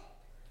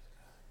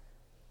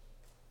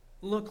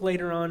 Look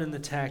later on in the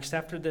text,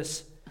 after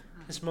this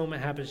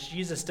moment happens,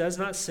 Jesus does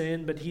not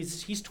sin, but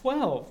he's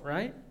 12,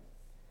 right?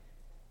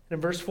 And in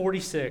verse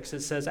 46,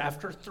 it says,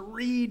 after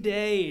 3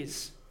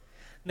 days,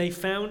 they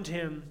found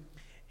him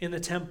in the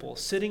temple,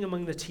 sitting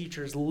among the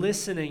teachers,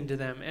 listening to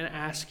them and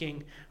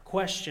asking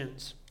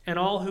questions. And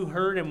all who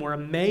heard him were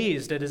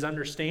amazed at his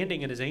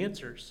understanding and his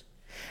answers.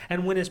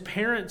 And when his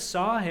parents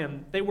saw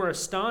him, they were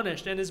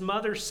astonished. And his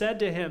mother said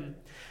to him,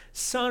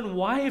 "Son,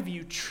 why have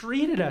you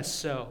treated us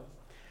so?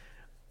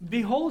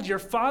 Behold, your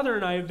father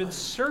and I have been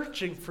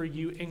searching for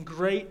you in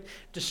great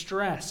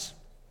distress."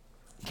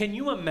 Can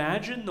you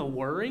imagine the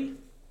worry?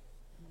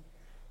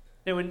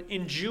 Now,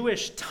 in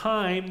Jewish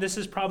time, this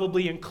is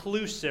probably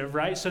inclusive,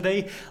 right? So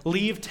they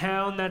leave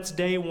town, that's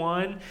day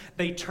 1.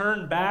 They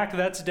turn back,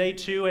 that's day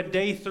 2. At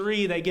day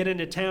 3, they get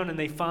into town and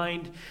they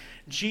find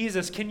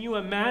Jesus. Can you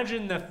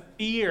imagine the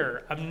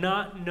fear of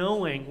not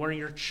knowing where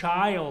your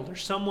child or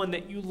someone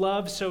that you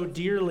love so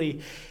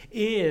dearly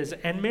is?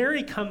 And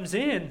Mary comes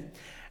in,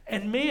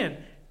 and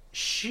man,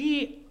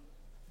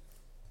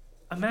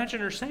 imagine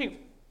her saying,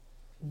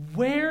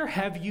 "Where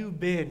have you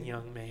been,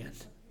 young man?"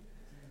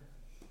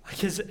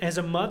 Like as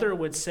a mother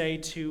would say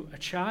to a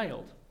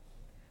child.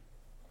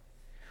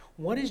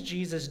 What is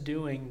Jesus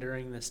doing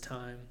during this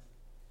time?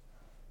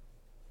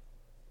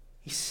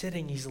 He's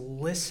sitting, he's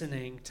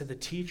listening to the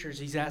teachers,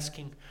 he's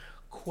asking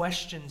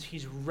questions,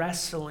 he's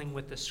wrestling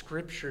with the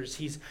scriptures,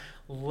 he's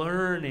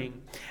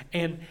learning.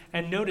 And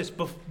notice,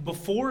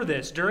 before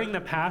this, during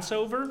the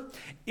Passover,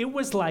 it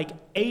was like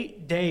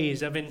 8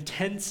 days of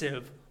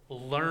intensive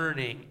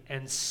learning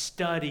and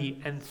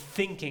study and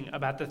thinking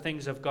about the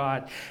things of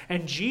God.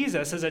 And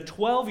Jesus, as a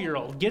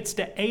 12-year-old, gets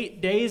to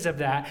 8 days of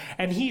that,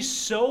 and he's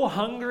so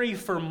hungry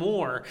for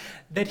more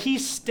that he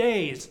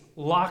stays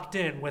locked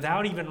in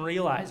without even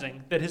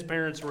realizing that his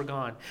parents were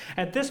gone.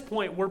 At this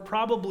point, we're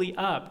probably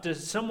up to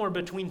somewhere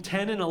between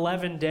 10 and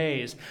 11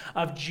 days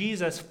of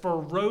Jesus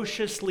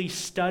ferociously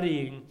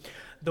studying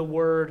the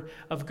Word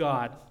of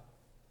God.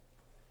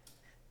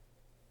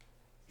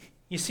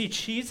 You see,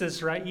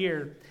 Jesus right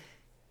here,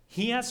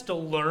 he has to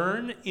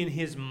learn in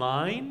his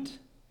mind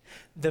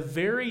the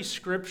very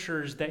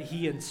scriptures that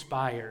he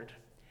inspired.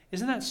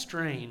 Isn't that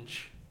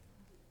strange?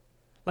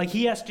 Like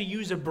he has to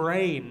use a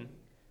brain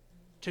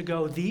to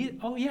go, these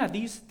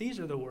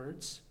are the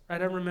words.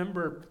 Right? I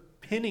remember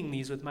penning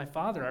these with my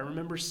father. I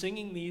remember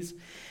singing these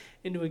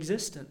into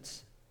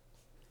existence.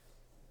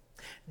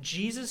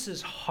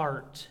 Jesus'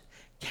 heart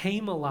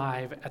came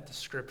alive at the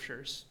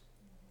scriptures.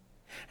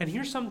 And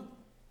here's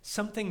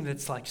something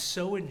that's like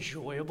so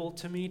enjoyable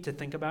to me to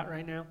think about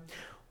right now.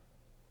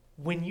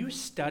 When you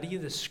study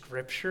the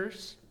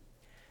scriptures,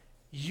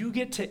 you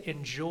get to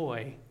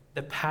enjoy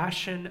the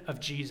passion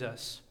of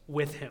Jesus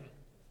with him.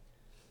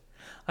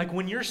 Like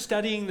when you're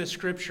studying the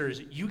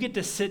scriptures, you get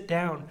to sit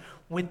down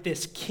with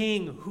this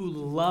king who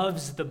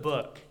loves the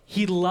book.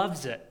 He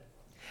loves it.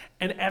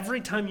 And every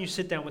time you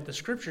sit down with the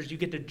scriptures, you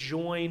get to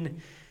join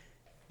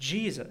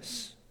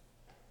Jesus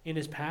in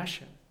his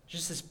passion.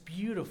 Just this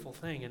beautiful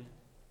thing. And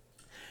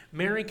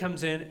Mary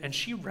comes in and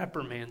she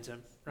reprimands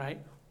him, right?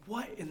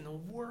 What in the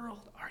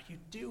world are you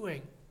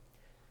doing?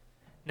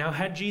 Now,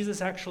 had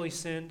Jesus actually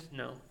sinned?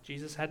 No,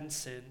 Jesus hadn't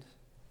sinned.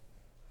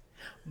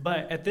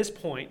 But at this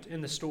point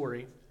in the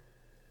story,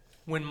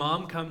 when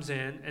mom comes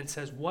in and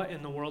says, "What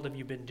in the world have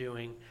you been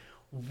doing?"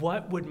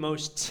 What would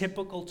most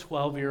typical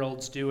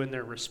 12-year-olds do in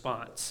their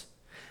response?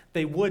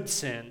 They would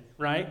sin,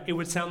 right? It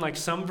would sound like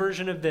some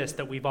version of this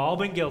that we've all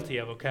been guilty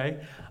of,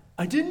 okay?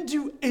 "I didn't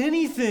do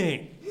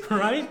anything,"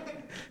 right?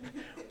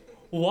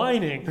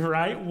 Whining,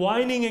 right?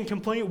 Whining and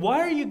complaining. "Why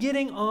are you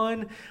getting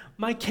on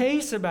my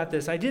case about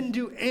this? I didn't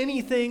do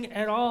anything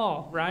at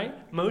all,"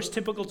 right? Most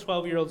typical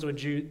 12-year-olds would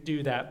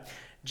do that.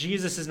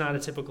 Jesus is not a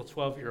typical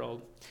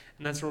 12-year-old.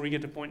 And that's where we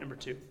get to point number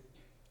 2.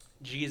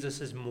 Jesus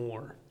is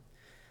more.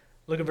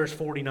 Look at verse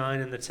 49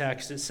 in the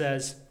text. It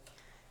says,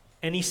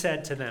 "And he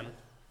said to them,"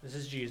 this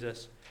is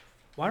Jesus,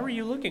 "Why were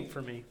you looking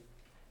for me?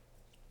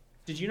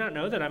 Did you not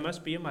know that I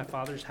must be in my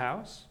Father's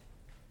house?"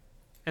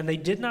 And they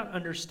did not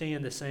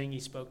understand the saying he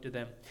spoke to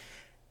them.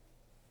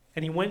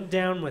 And he went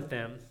down with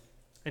them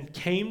and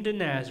came to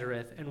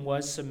Nazareth and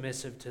was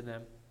submissive to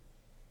them.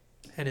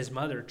 And his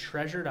mother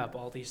treasured up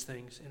all these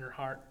things in her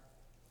heart.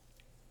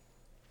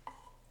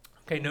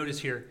 Okay, notice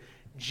here,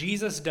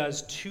 Jesus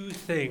does 2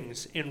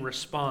 things in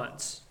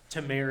response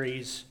to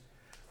Mary's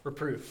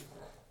reproof.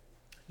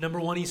 Number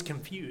 1, he's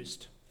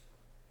confused.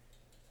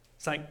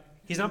 It's like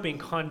he's not being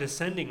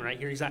condescending right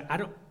here. He's like, I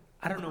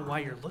don't know why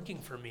you're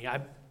looking for me.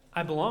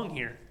 I belong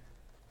here.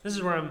 This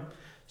is where I'm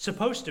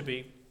supposed to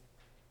be.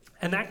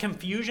 And that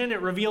confusion,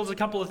 it reveals a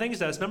couple of things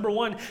to us. Number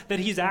 1, that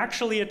he's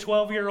actually a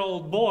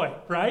 12-year-old boy,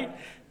 right?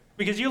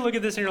 Because you look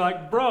at this and you're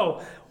like,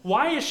 bro,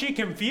 why is she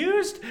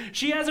confused?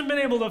 She hasn't been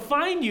able to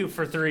find you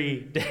for 3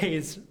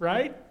 days,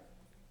 right?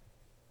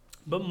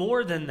 But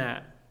more than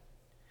that,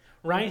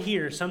 right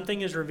here,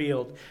 something is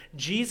revealed.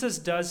 Jesus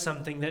does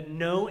something that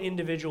no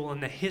individual in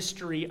the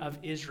history of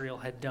Israel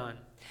had done.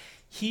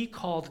 He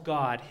called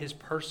God his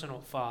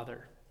personal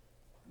Father.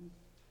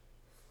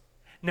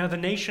 Now, the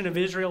nation of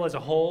Israel as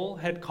a whole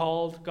had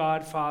called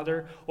God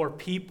Father, or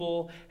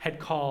people had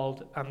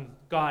called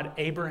God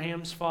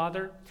Abraham's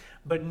father,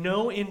 but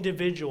no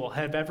individual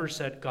had ever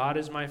said, God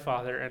is my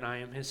Father and I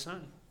am his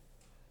son.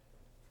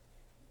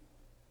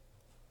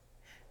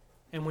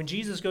 And when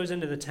Jesus goes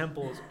into the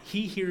temple,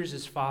 he hears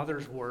his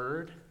Father's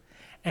word,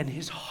 and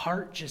his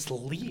heart just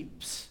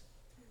leaps.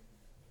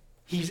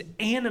 He's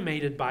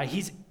animated by it.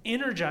 He's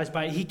energized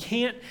by it. He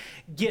can't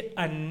get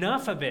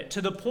enough of it,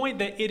 to the point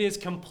that it is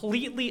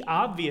completely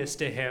obvious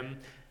to him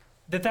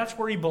that that's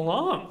where he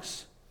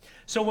belongs.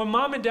 So when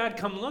mom and dad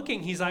come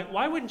looking, he's like,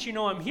 why wouldn't you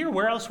know I'm here?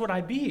 Where else would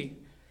I be?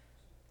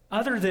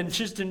 Other than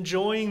just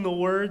enjoying the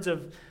words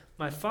of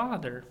my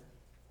Father.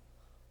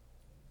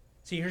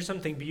 See, here's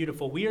something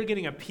beautiful. We are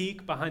getting a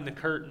peek behind the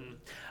curtain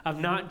of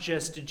not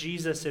just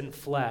Jesus in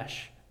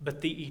flesh,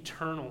 but the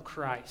eternal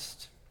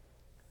Christ.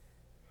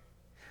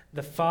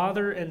 The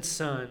Father and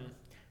Son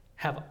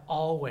have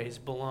always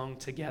belonged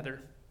together.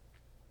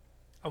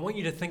 I want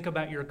you to think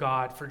about your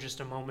God for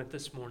just a moment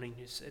this morning,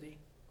 New City.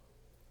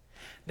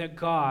 That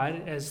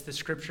God, as the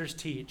scriptures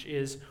teach,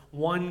 is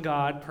one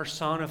God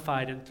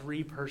personified in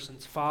three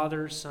persons,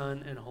 Father,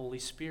 Son, and Holy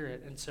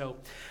Spirit. And so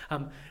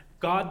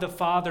God the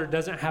Father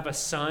doesn't have a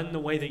son the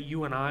way that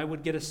you and I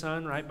would get a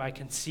son, right? By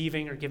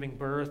conceiving or giving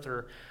birth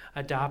or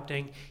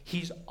adopting.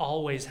 He's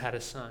always had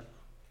a son.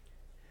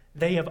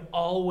 They have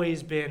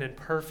always been in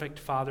perfect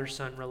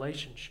father-son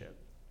relationship.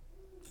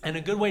 And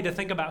a good way to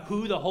think about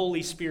who the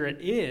Holy Spirit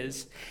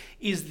is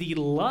the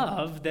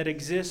love that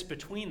exists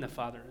between the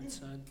Father and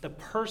Son, the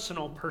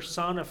personal,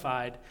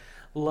 personified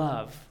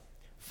love.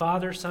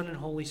 Father, Son, and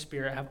Holy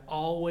Spirit have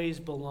always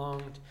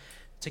belonged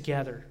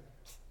together.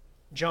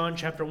 John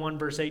chapter 1,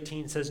 verse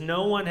 18 says,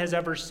 no one has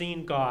ever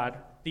seen God,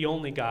 the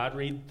only God,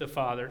 read the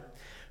Father,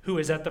 who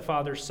is at the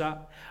Father's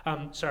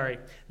side.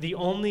 The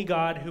only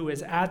God who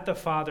is at the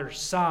Father's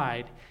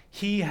side,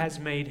 he has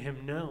made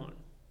him known.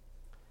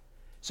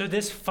 So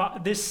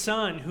this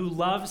Son who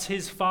loves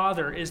his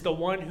Father is the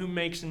one who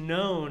makes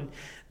known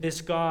this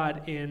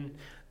God in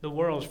the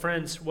world.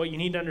 Friends, what you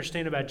need to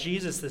understand about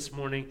Jesus this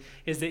morning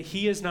is that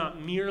he is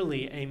not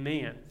merely a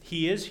man.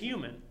 He is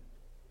human.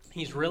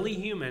 He's really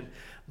human,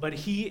 but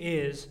he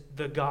is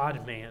the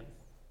God-man.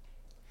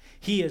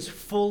 He is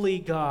fully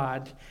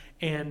God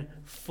and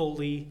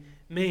fully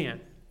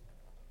man.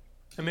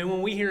 I mean,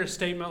 when we hear a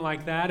statement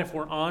like that, if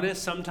we're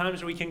honest,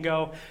 sometimes we can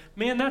go,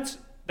 man,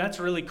 that's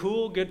really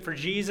cool, good for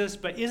Jesus,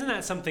 but isn't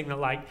that something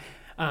that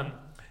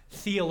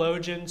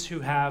theologians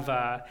who have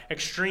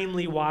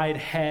extremely wide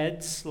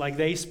heads,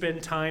 they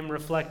spend time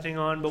reflecting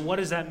on, but what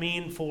does that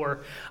mean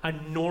for a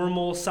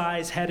normal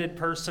size-headed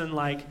person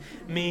like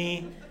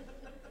me?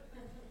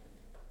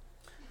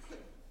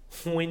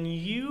 When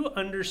you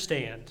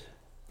understand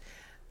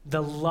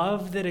the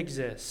love that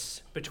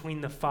exists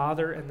between the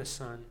Father and the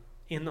Son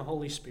in the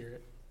Holy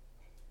Spirit,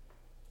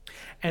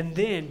 and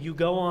then you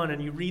go on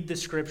and you read the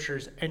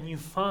scriptures and you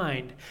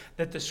find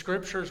that the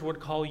scriptures would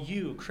call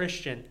you,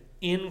 Christian,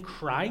 in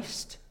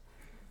Christ,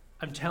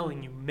 I'm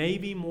telling you,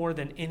 maybe more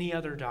than any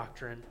other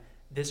doctrine,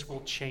 this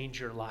will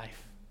change your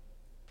life.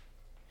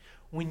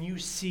 When you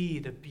see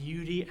the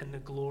beauty and the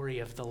glory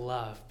of the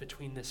love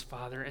between this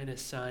Father and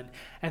his Son,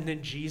 and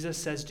then Jesus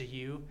says to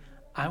you,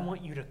 I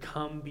want you to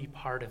come be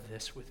part of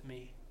this with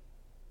me.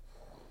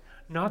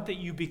 Not that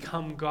you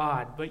become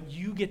God, but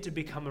you get to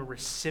become a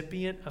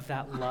recipient of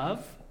that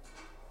love.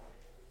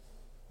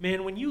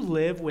 Man, when you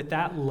live with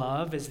that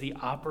love as the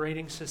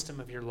operating system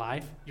of your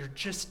life, you're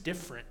just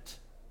different.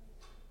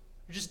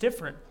 You're just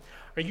different.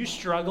 Are you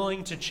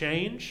struggling to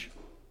change?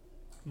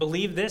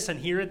 Believe this and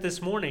hear it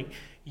this morning.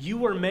 You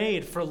were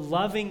made for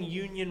loving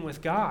union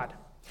with God.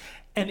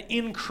 And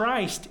in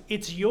Christ,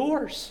 it's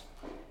yours.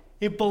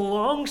 It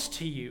belongs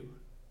to you.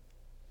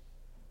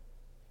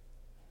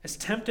 As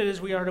tempted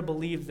as we are to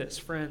believe this,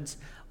 friends,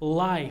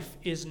 life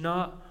is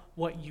not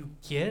what you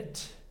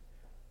get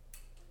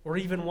or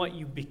even what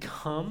you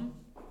become.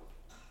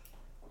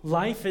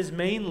 Life is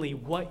mainly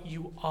what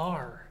you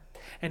are.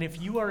 And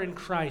if you are in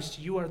Christ,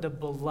 you are the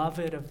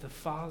beloved of the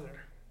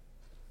Father.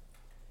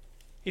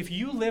 If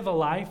you live a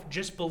life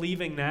just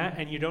believing that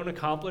and you don't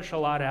accomplish a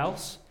lot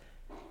else,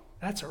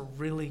 that's a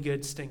really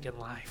good stinking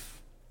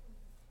life.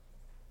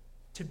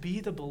 To be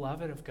the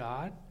beloved of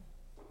God,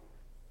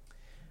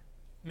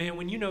 man,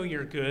 when you know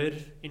you're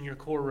good in your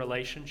core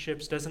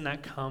relationships, doesn't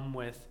that come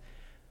with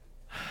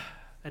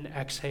an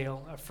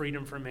exhale, a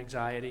freedom from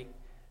anxiety?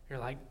 You're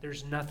like,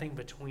 there's nothing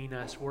between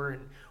us. We're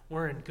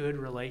in good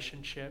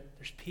relationship.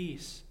 There's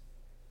peace.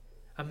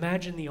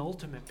 Imagine the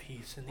ultimate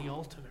peace in the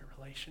ultimate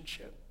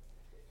relationship.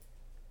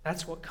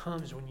 That's what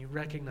comes when you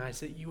recognize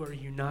that you are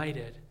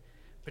united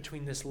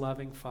between this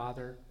loving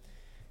Father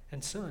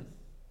and Son.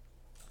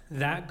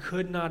 That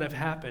could not have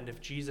happened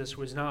if Jesus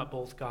was not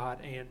both God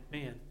and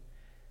man.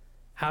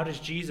 How does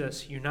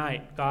Jesus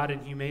unite God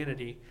and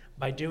humanity?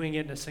 By doing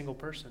it in a single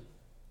person,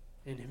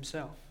 in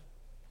himself.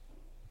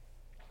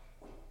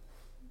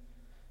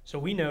 So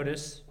we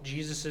notice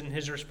Jesus in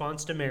his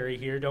response to Mary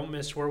here, don't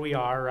miss where we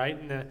are, right?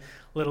 In the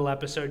little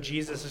episode,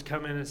 Jesus has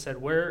come in and said,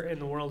 where in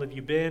the world have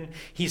you been?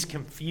 He's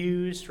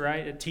confused, right?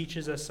 It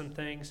teaches us some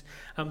things.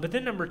 But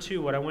then number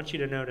two, what I want you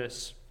to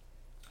notice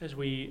as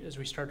we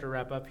start to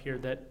wrap up here,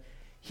 that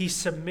he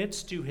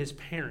submits to his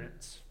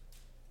parents.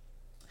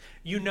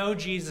 You know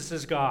Jesus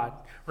is God,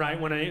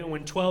 right? When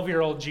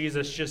 12-year-old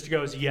Jesus just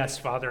goes, yes,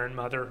 Father and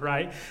Mother,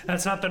 right?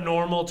 That's not the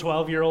normal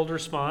 12-year-old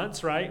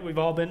response, right? We've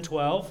all been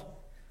 12.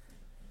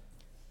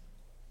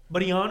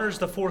 But he honors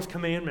the fourth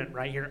commandment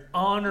right here.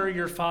 Honor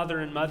your father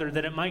and mother,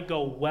 that it might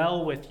go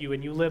well with you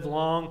and you live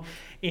long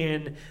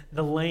in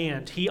the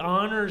land. He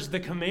honors the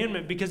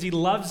commandment because he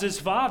loves his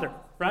father,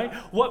 right?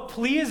 What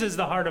pleases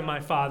the heart of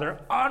my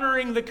father?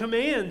 Honoring the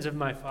commands of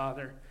my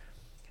father.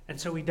 And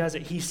so he does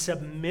it. He's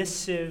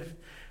submissive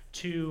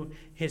to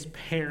his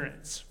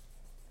parents.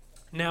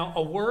 Now,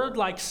 a word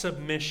like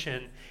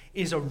submission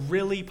is a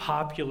really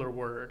popular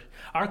word.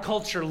 Our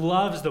culture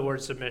loves the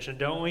word submission,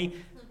 don't we?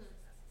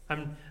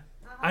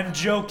 I'm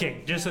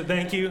joking. Just a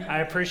thank you.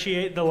 I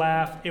appreciate the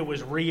laugh. It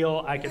was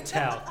real. I could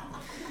tell.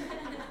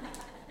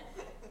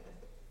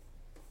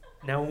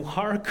 Now,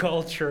 our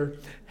culture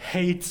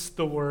hates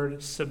the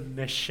word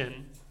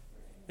submission.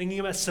 Thinking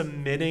about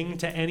submitting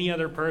to any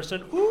other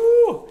person,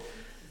 ooh,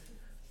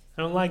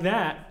 I don't like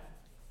that.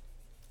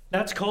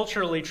 That's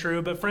culturally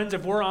true, but friends,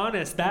 if we're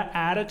honest, that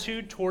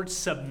attitude towards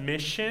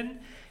submission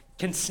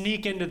can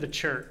sneak into the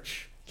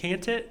church,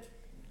 can't it?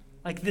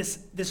 Like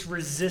this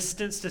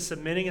resistance to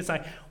submitting, it's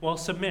like, well,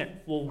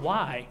 submit. Well,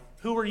 why?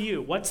 Who are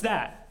you? What's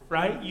that,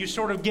 right? You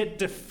sort of get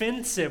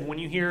defensive when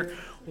you hear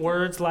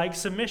words like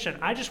submission.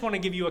 I just want to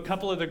give you a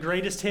couple of the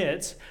greatest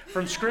hits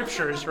from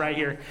scriptures right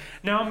here.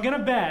 Now, I'm going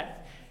to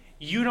bet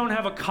you don't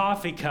have a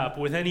coffee cup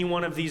with any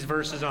one of these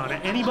verses on it.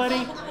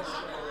 Anybody?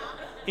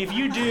 If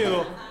you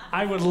do,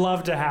 I would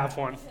love to have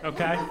one,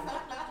 okay?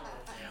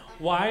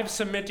 Wives,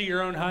 submit to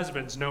your own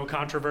husbands. No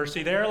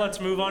controversy there.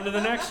 Let's move on to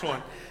the next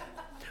one.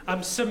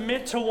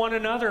 Submit to one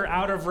another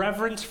out of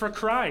reverence for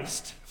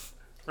Christ,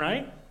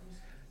 right?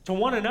 To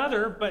one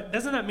another, but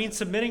doesn't that mean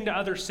submitting to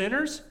other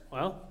sinners?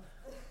 Well,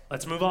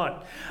 let's move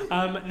on.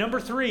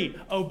 Number 3,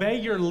 obey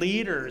your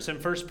leaders.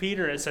 In 1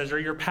 Peter it says, or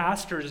your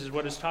pastors is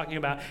what it's talking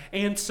about,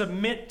 and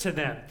submit to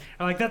them.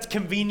 And like, that's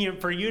convenient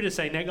for you to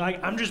say, Nick,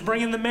 like, I'm just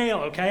bringing the mail,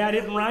 okay? I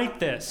didn't write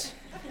this.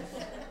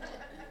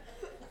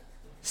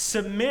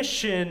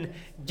 Submission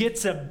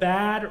gets a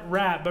bad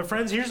rap. But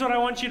friends, here's what I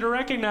want you to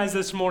recognize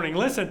this morning.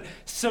 Listen,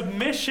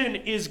 submission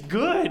is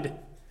good.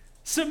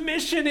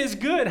 Submission is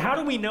good. How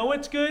do we know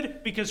it's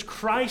good? Because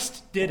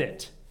Christ did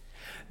it.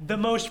 The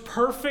most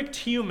perfect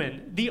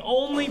human, the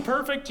only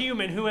perfect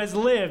human who has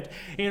lived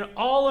in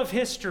all of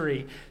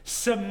history,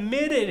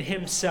 submitted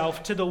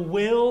himself to the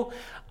will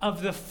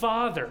of the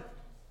Father.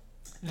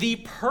 The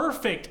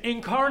perfect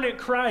incarnate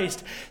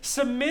Christ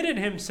submitted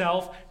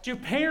himself to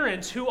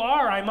parents who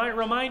are, I might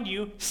remind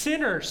you,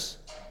 sinners.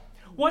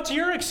 What's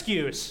your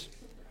excuse?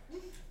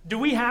 Do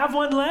we have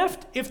one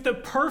left? If the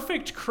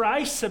perfect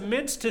Christ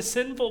submits to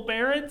sinful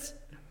parents?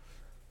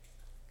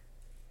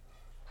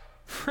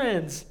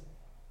 Friends,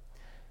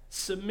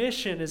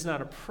 submission is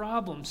not a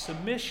problem.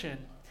 Submission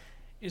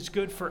is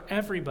good for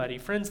everybody.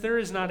 Friends, there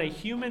is not a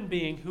human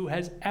being who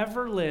has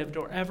ever lived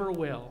or ever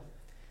will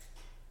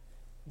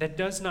that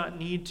does not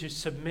need to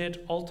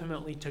submit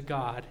ultimately to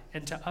God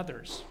and to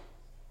others.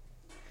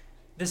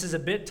 This is a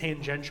bit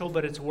tangential,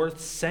 but it's worth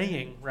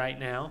saying right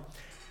now.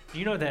 Do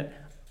you know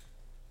that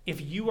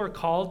if you are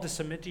called to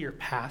submit to your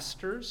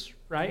pastors,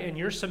 right, and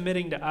you're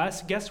submitting to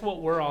us, guess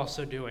what we're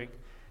also doing?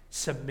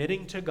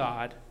 Submitting to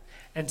God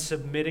and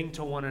submitting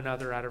to one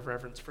another out of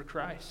reverence for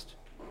Christ.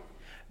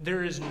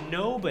 There is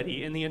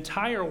nobody in the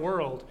entire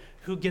world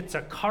who gets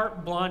a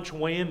carte blanche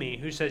whammy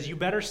who says, you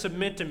better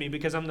submit to me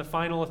because I'm the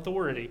final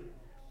authority.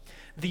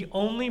 The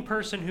only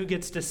person who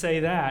gets to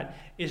say that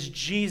is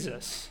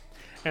Jesus.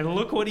 And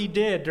look what he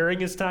did during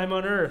his time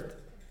on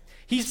earth.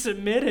 He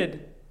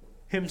submitted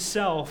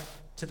himself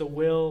to the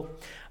will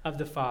of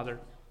the Father.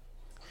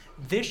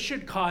 This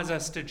should cause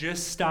us to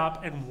just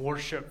stop and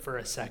worship for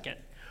a second.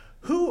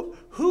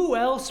 Who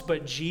else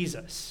but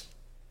Jesus?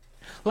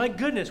 Like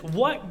goodness,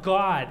 what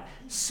God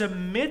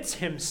submits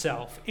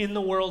himself in the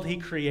world he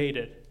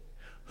created?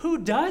 Who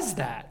does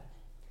that?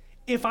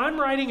 If I'm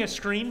writing a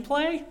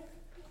screenplay,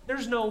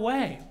 there's no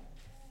way.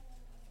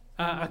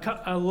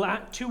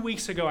 2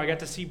 weeks ago, I got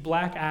to see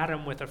Black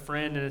Adam with a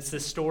friend, and it's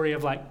this story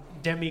of like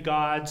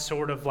demigod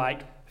sort of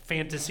like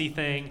fantasy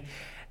thing.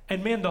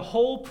 And man, the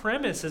whole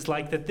premise is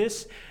like that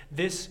this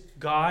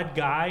God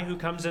guy who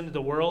comes into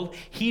the world,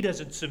 he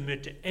doesn't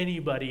submit to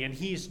anybody, and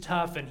he's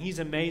tough and he's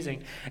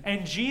amazing.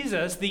 And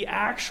Jesus, the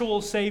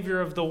actual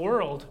Savior of the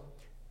world,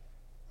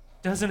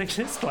 doesn't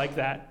exist like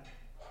that.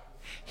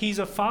 He's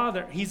a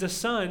father, he's a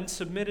son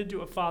submitted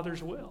to a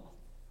father's will.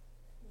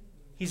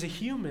 He's a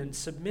human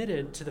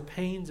submitted to the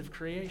pains of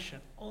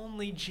creation.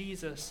 Only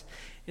Jesus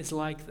is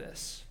like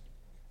this.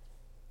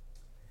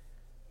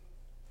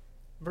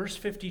 Verse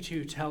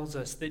 52 tells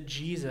us that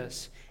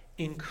Jesus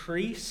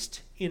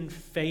increased in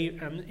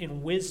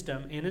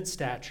wisdom and in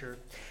stature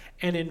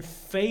and in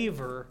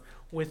favor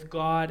with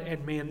God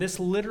and man. This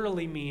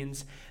literally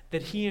means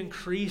that he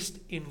increased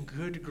in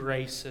good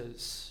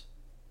graces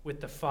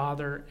with the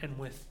Father and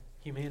with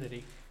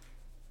humanity.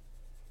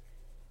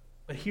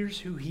 But here's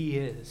who he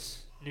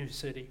is, New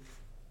City.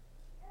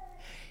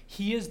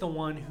 He is the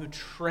one who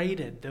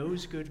traded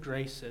those good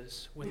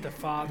graces with the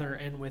Father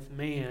and with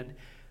man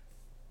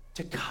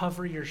to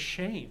cover your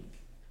shame.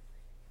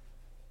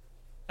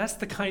 That's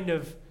the kind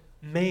of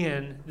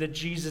man that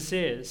Jesus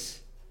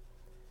is.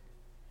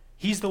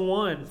 He's the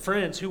one,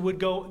 friends, who would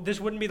go, this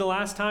wouldn't be the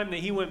last time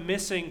that he went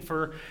missing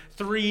for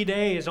 3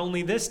 days.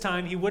 Only this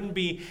time he wouldn't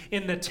be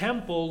in the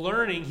temple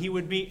learning. He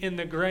would be in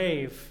the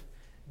grave,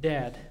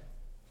 dead.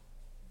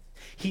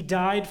 He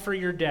died for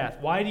your death.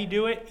 Why did he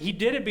do it? He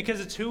did it because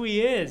it's who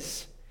he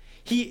is.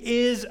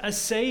 He is a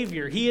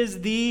Savior. He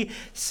is the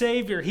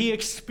Savior. He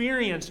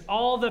experienced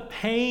all the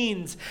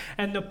pains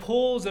and the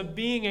pulls of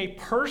being a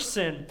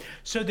person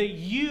so that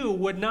you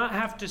would not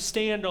have to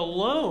stand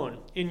alone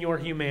in your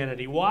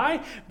humanity.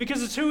 Why?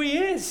 Because it's who he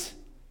is.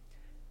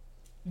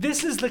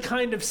 This is the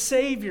kind of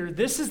Savior.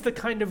 This is the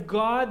kind of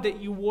God that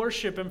you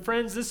worship. And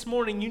friends, this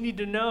morning you need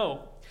to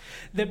know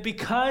that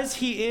because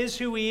he is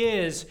who he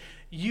is,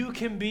 you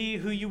can be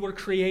who you were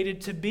created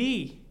to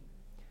be.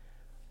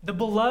 The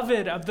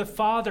beloved of the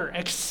Father,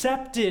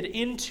 accepted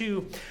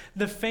into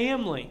the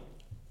family.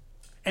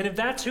 And if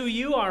that's who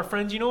you are,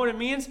 friends, you know what it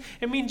means?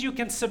 It means you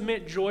can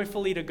submit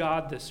joyfully to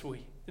God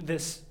in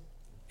this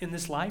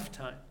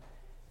lifetime.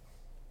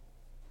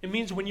 It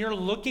means when you're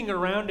looking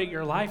around at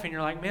your life and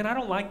you're like, man, I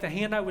don't like the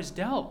hand I was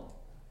dealt.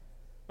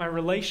 My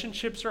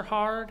relationships are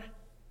hard.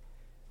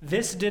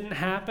 This didn't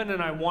happen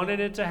and I wanted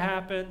it to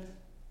happen.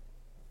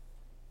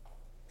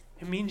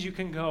 It means you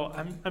can go,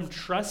 I'm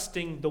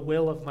trusting the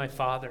will of my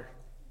Father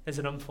as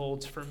it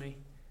unfolds for me.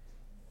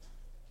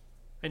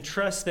 And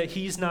trust that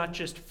he's not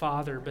just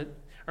Father,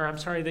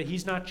 that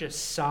he's not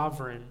just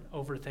sovereign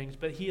over things,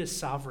 but he is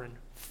sovereign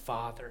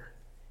Father.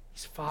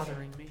 He's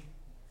fathering me.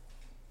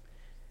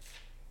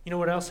 You know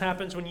what else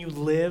happens when you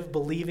live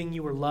believing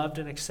you are loved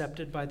and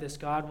accepted by this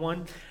God?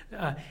 One,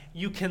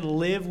 you can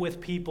live with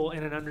people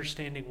in an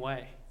understanding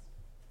way.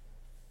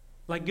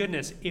 Like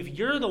goodness, if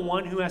you're the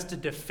one who has to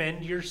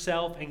defend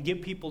yourself and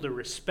get people to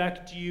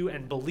respect you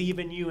and believe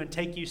in you and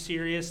take you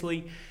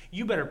seriously,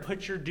 you better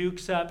put your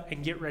dukes up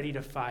and get ready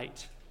to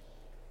fight.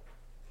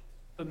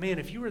 But man,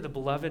 if you are the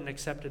beloved and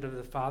accepted of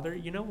the Father,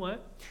 you know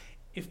what?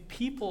 If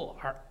people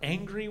are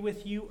angry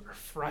with you or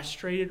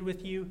frustrated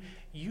with you,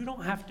 you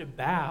don't have to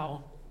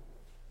bow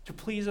to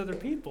please other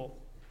people.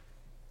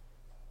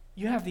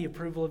 You have the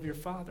approval of your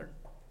Father.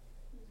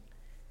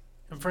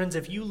 And friends,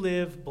 if you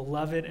live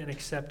beloved and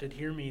accepted,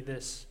 hear me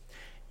this,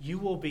 you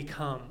will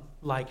become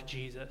like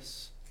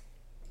Jesus.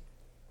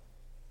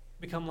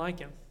 Become like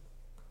him.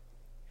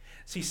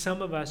 See,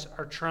 some of us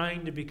are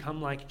trying to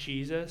become like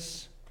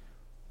Jesus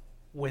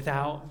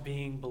without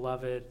being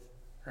beloved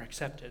or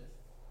accepted.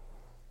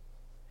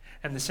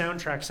 And the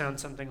soundtrack sounds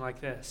something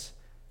like this.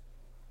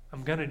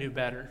 I'm going to do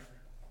better.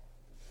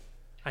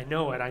 I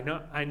know it.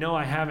 I know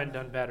I haven't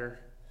done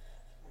better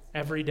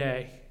every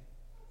day.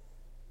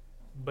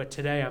 But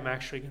today I'm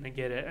actually going to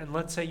get it. And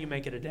let's say you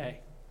make it a day.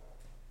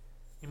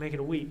 You make it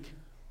a week.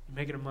 You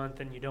make it a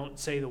month and you don't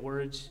say the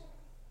words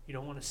you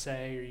don't want to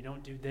say, or you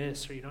don't do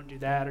this, or you don't do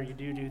that, or you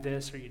do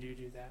this, or you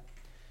do that.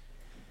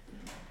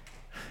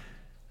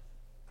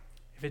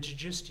 If it's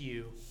just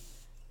you,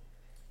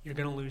 you're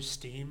going to lose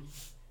steam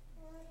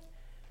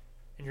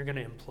and you're going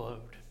to implode.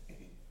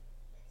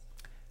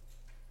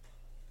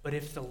 But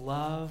if the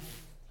love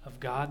of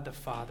God the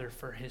Father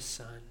for his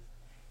Son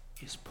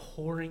is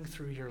pouring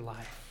through your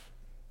life,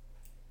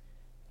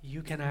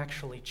 you can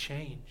actually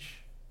change.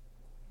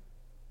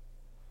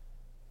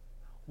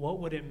 What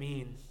would it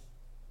mean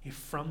if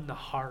from the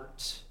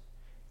heart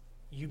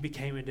you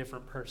became a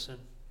different person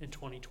in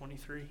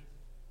 2023?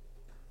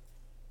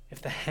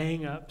 If the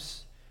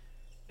hang-ups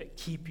that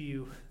keep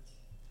you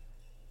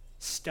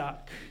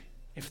stuck,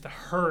 if the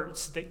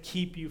hurts that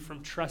keep you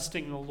from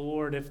trusting the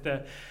Lord, if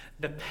the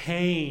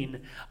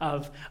pain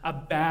of a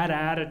bad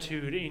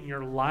attitude in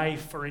your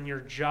life or in your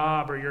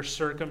job or your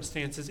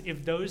circumstances,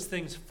 if those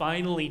things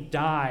finally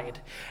died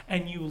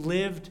and you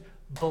lived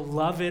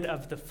beloved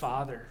of the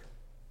Father,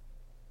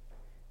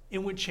 it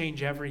would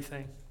change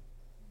everything.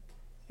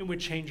 It would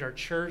change our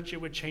church.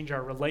 It would change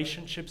our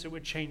relationships. It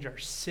would change our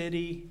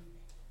city.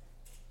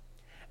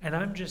 And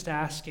I'm just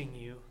asking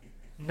you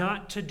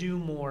not to do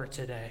more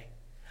today.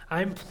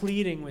 I'm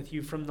pleading with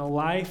you from the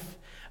life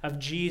of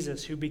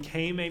Jesus, who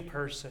became a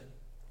person,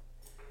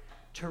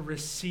 to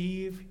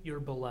receive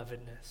your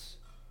belovedness.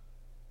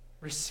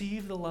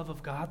 Receive the love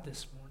of God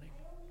this morning.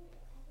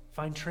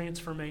 Find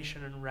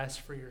transformation and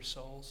rest for your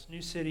souls.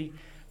 New City,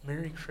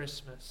 Merry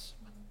Christmas.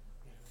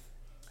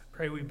 I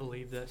pray we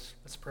believe this.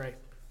 Let's pray.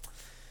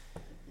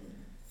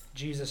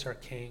 Jesus, our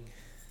King,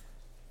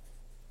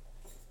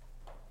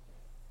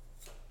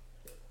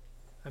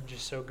 I'm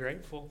just so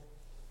grateful.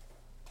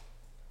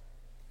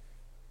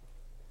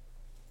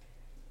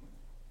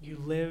 You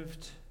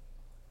lived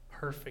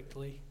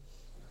perfectly.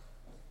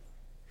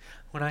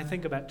 When I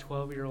think about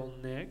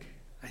 12-year-old Nick,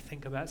 I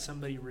think about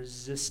somebody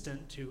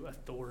resistant to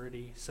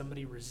authority,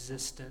 somebody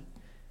resistant,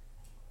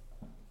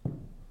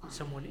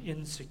 someone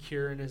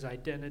insecure in his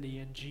identity.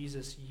 And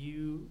Jesus,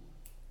 you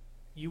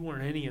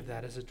weren't any of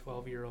that as a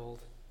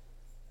 12-year-old.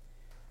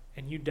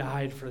 And you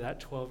died for that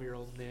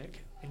 12-year-old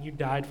Nick. And you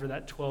died for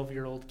that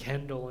 12-year-old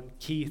Kendall and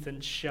Keith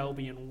and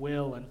Shelby and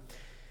Will and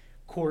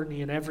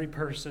Courtney and every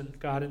person,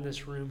 God, in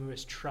this room who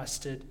has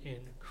trusted in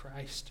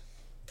Christ.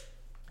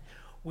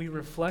 We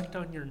reflect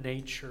on your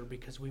nature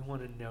because we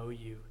want to know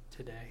you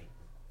today.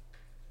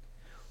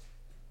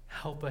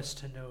 Help us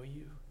to know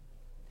you.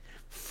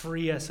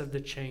 Free us of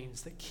the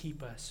chains that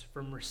keep us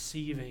from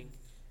receiving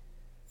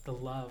the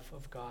love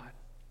of God.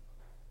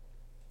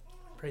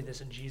 I pray this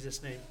in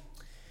Jesus' name.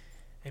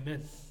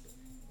 Amen.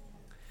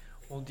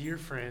 Well, dear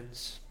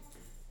friends,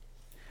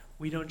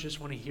 we don't just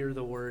want to hear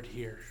the word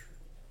here.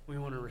 We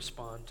want to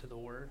respond to the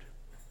word.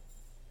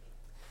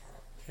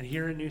 And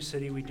here in New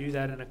City, we do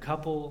that in a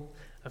couple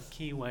of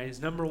key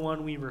ways. Number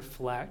one, we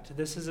reflect.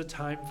 This is a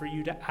time for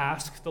you to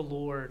ask the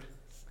Lord,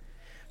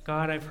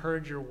 God, I've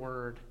heard your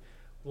word.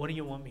 What do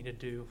you want me to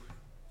do?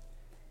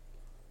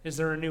 Is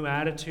there a new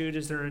attitude?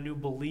 Is there a new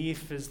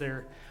belief? Is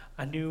there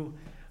a new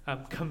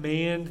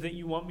command that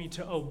you want me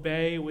to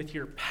obey with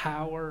your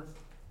power?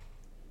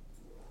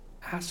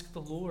 Ask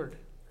the Lord.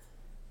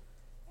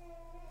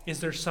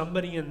 Is there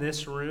somebody in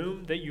this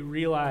room that you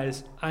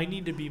realize I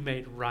need to be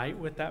made right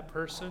with that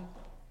person?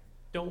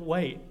 Don't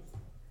wait.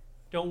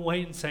 Don't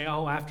wait and say,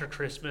 oh, after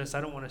Christmas,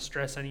 I don't want to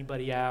stress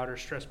anybody out or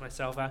stress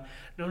myself out.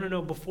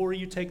 No. Before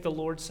you take the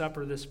Lord's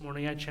Supper this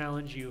morning, I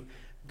challenge you,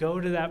 go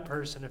to that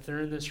person if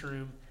they're in this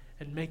room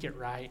and make it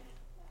right.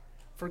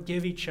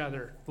 Forgive each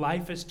other.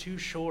 Life is too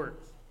short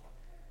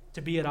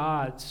to be at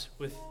odds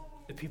with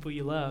the people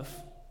you love.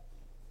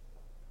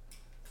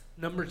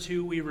 Number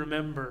two, we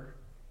remember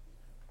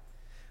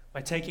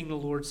by taking the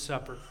Lord's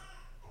Supper.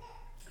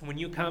 When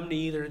you come to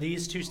either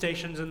these two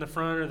stations in the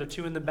front or the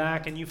two in the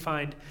back and you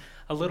find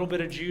a little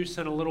bit of juice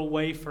and a little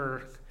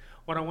wafer,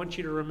 what I want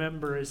you to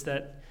remember is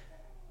that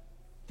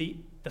the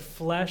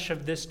flesh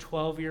of this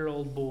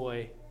 12-year-old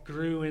boy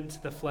grew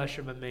into the flesh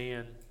of a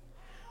man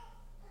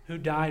who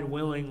died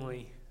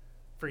willingly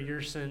for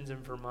your sins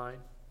and for mine.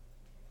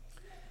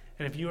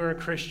 And if you are a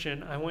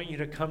Christian, I want you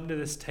to come to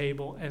this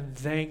table and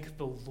thank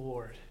the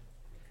Lord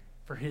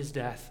for his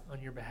death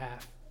on your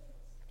behalf.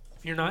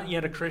 If you're not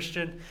yet a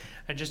Christian,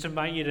 I just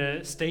invite you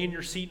to stay in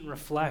your seat and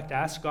reflect.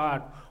 Ask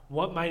God,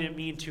 what might it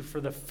mean to,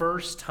 for the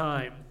first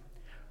time,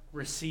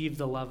 receive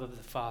the love of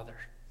the Father?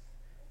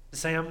 To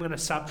say, I'm going to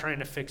stop trying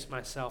to fix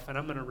myself and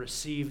I'm going to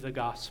receive the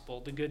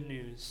gospel, the good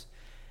news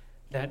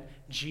that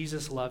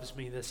Jesus loves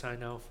me, this I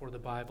know, for the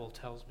Bible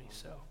tells me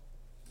so.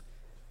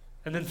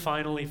 And then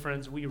finally,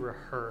 friends, we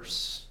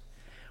rehearse.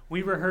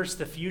 We rehearse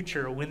the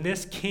future when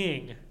this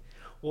king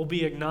will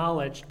be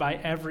acknowledged by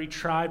every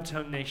tribe,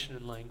 tongue, nation,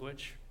 and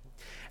language.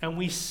 And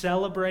we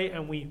celebrate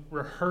and we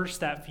rehearse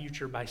that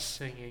future by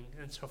singing.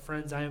 And so,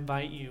 friends, I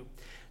invite you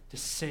to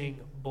sing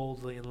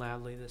boldly and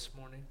loudly this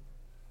morning.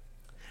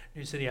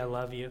 New City, I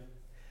love you.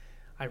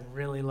 I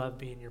really love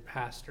being your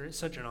pastor. It's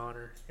such an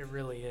honor. It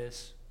really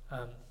is.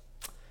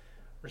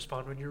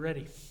 Respond when you're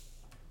ready.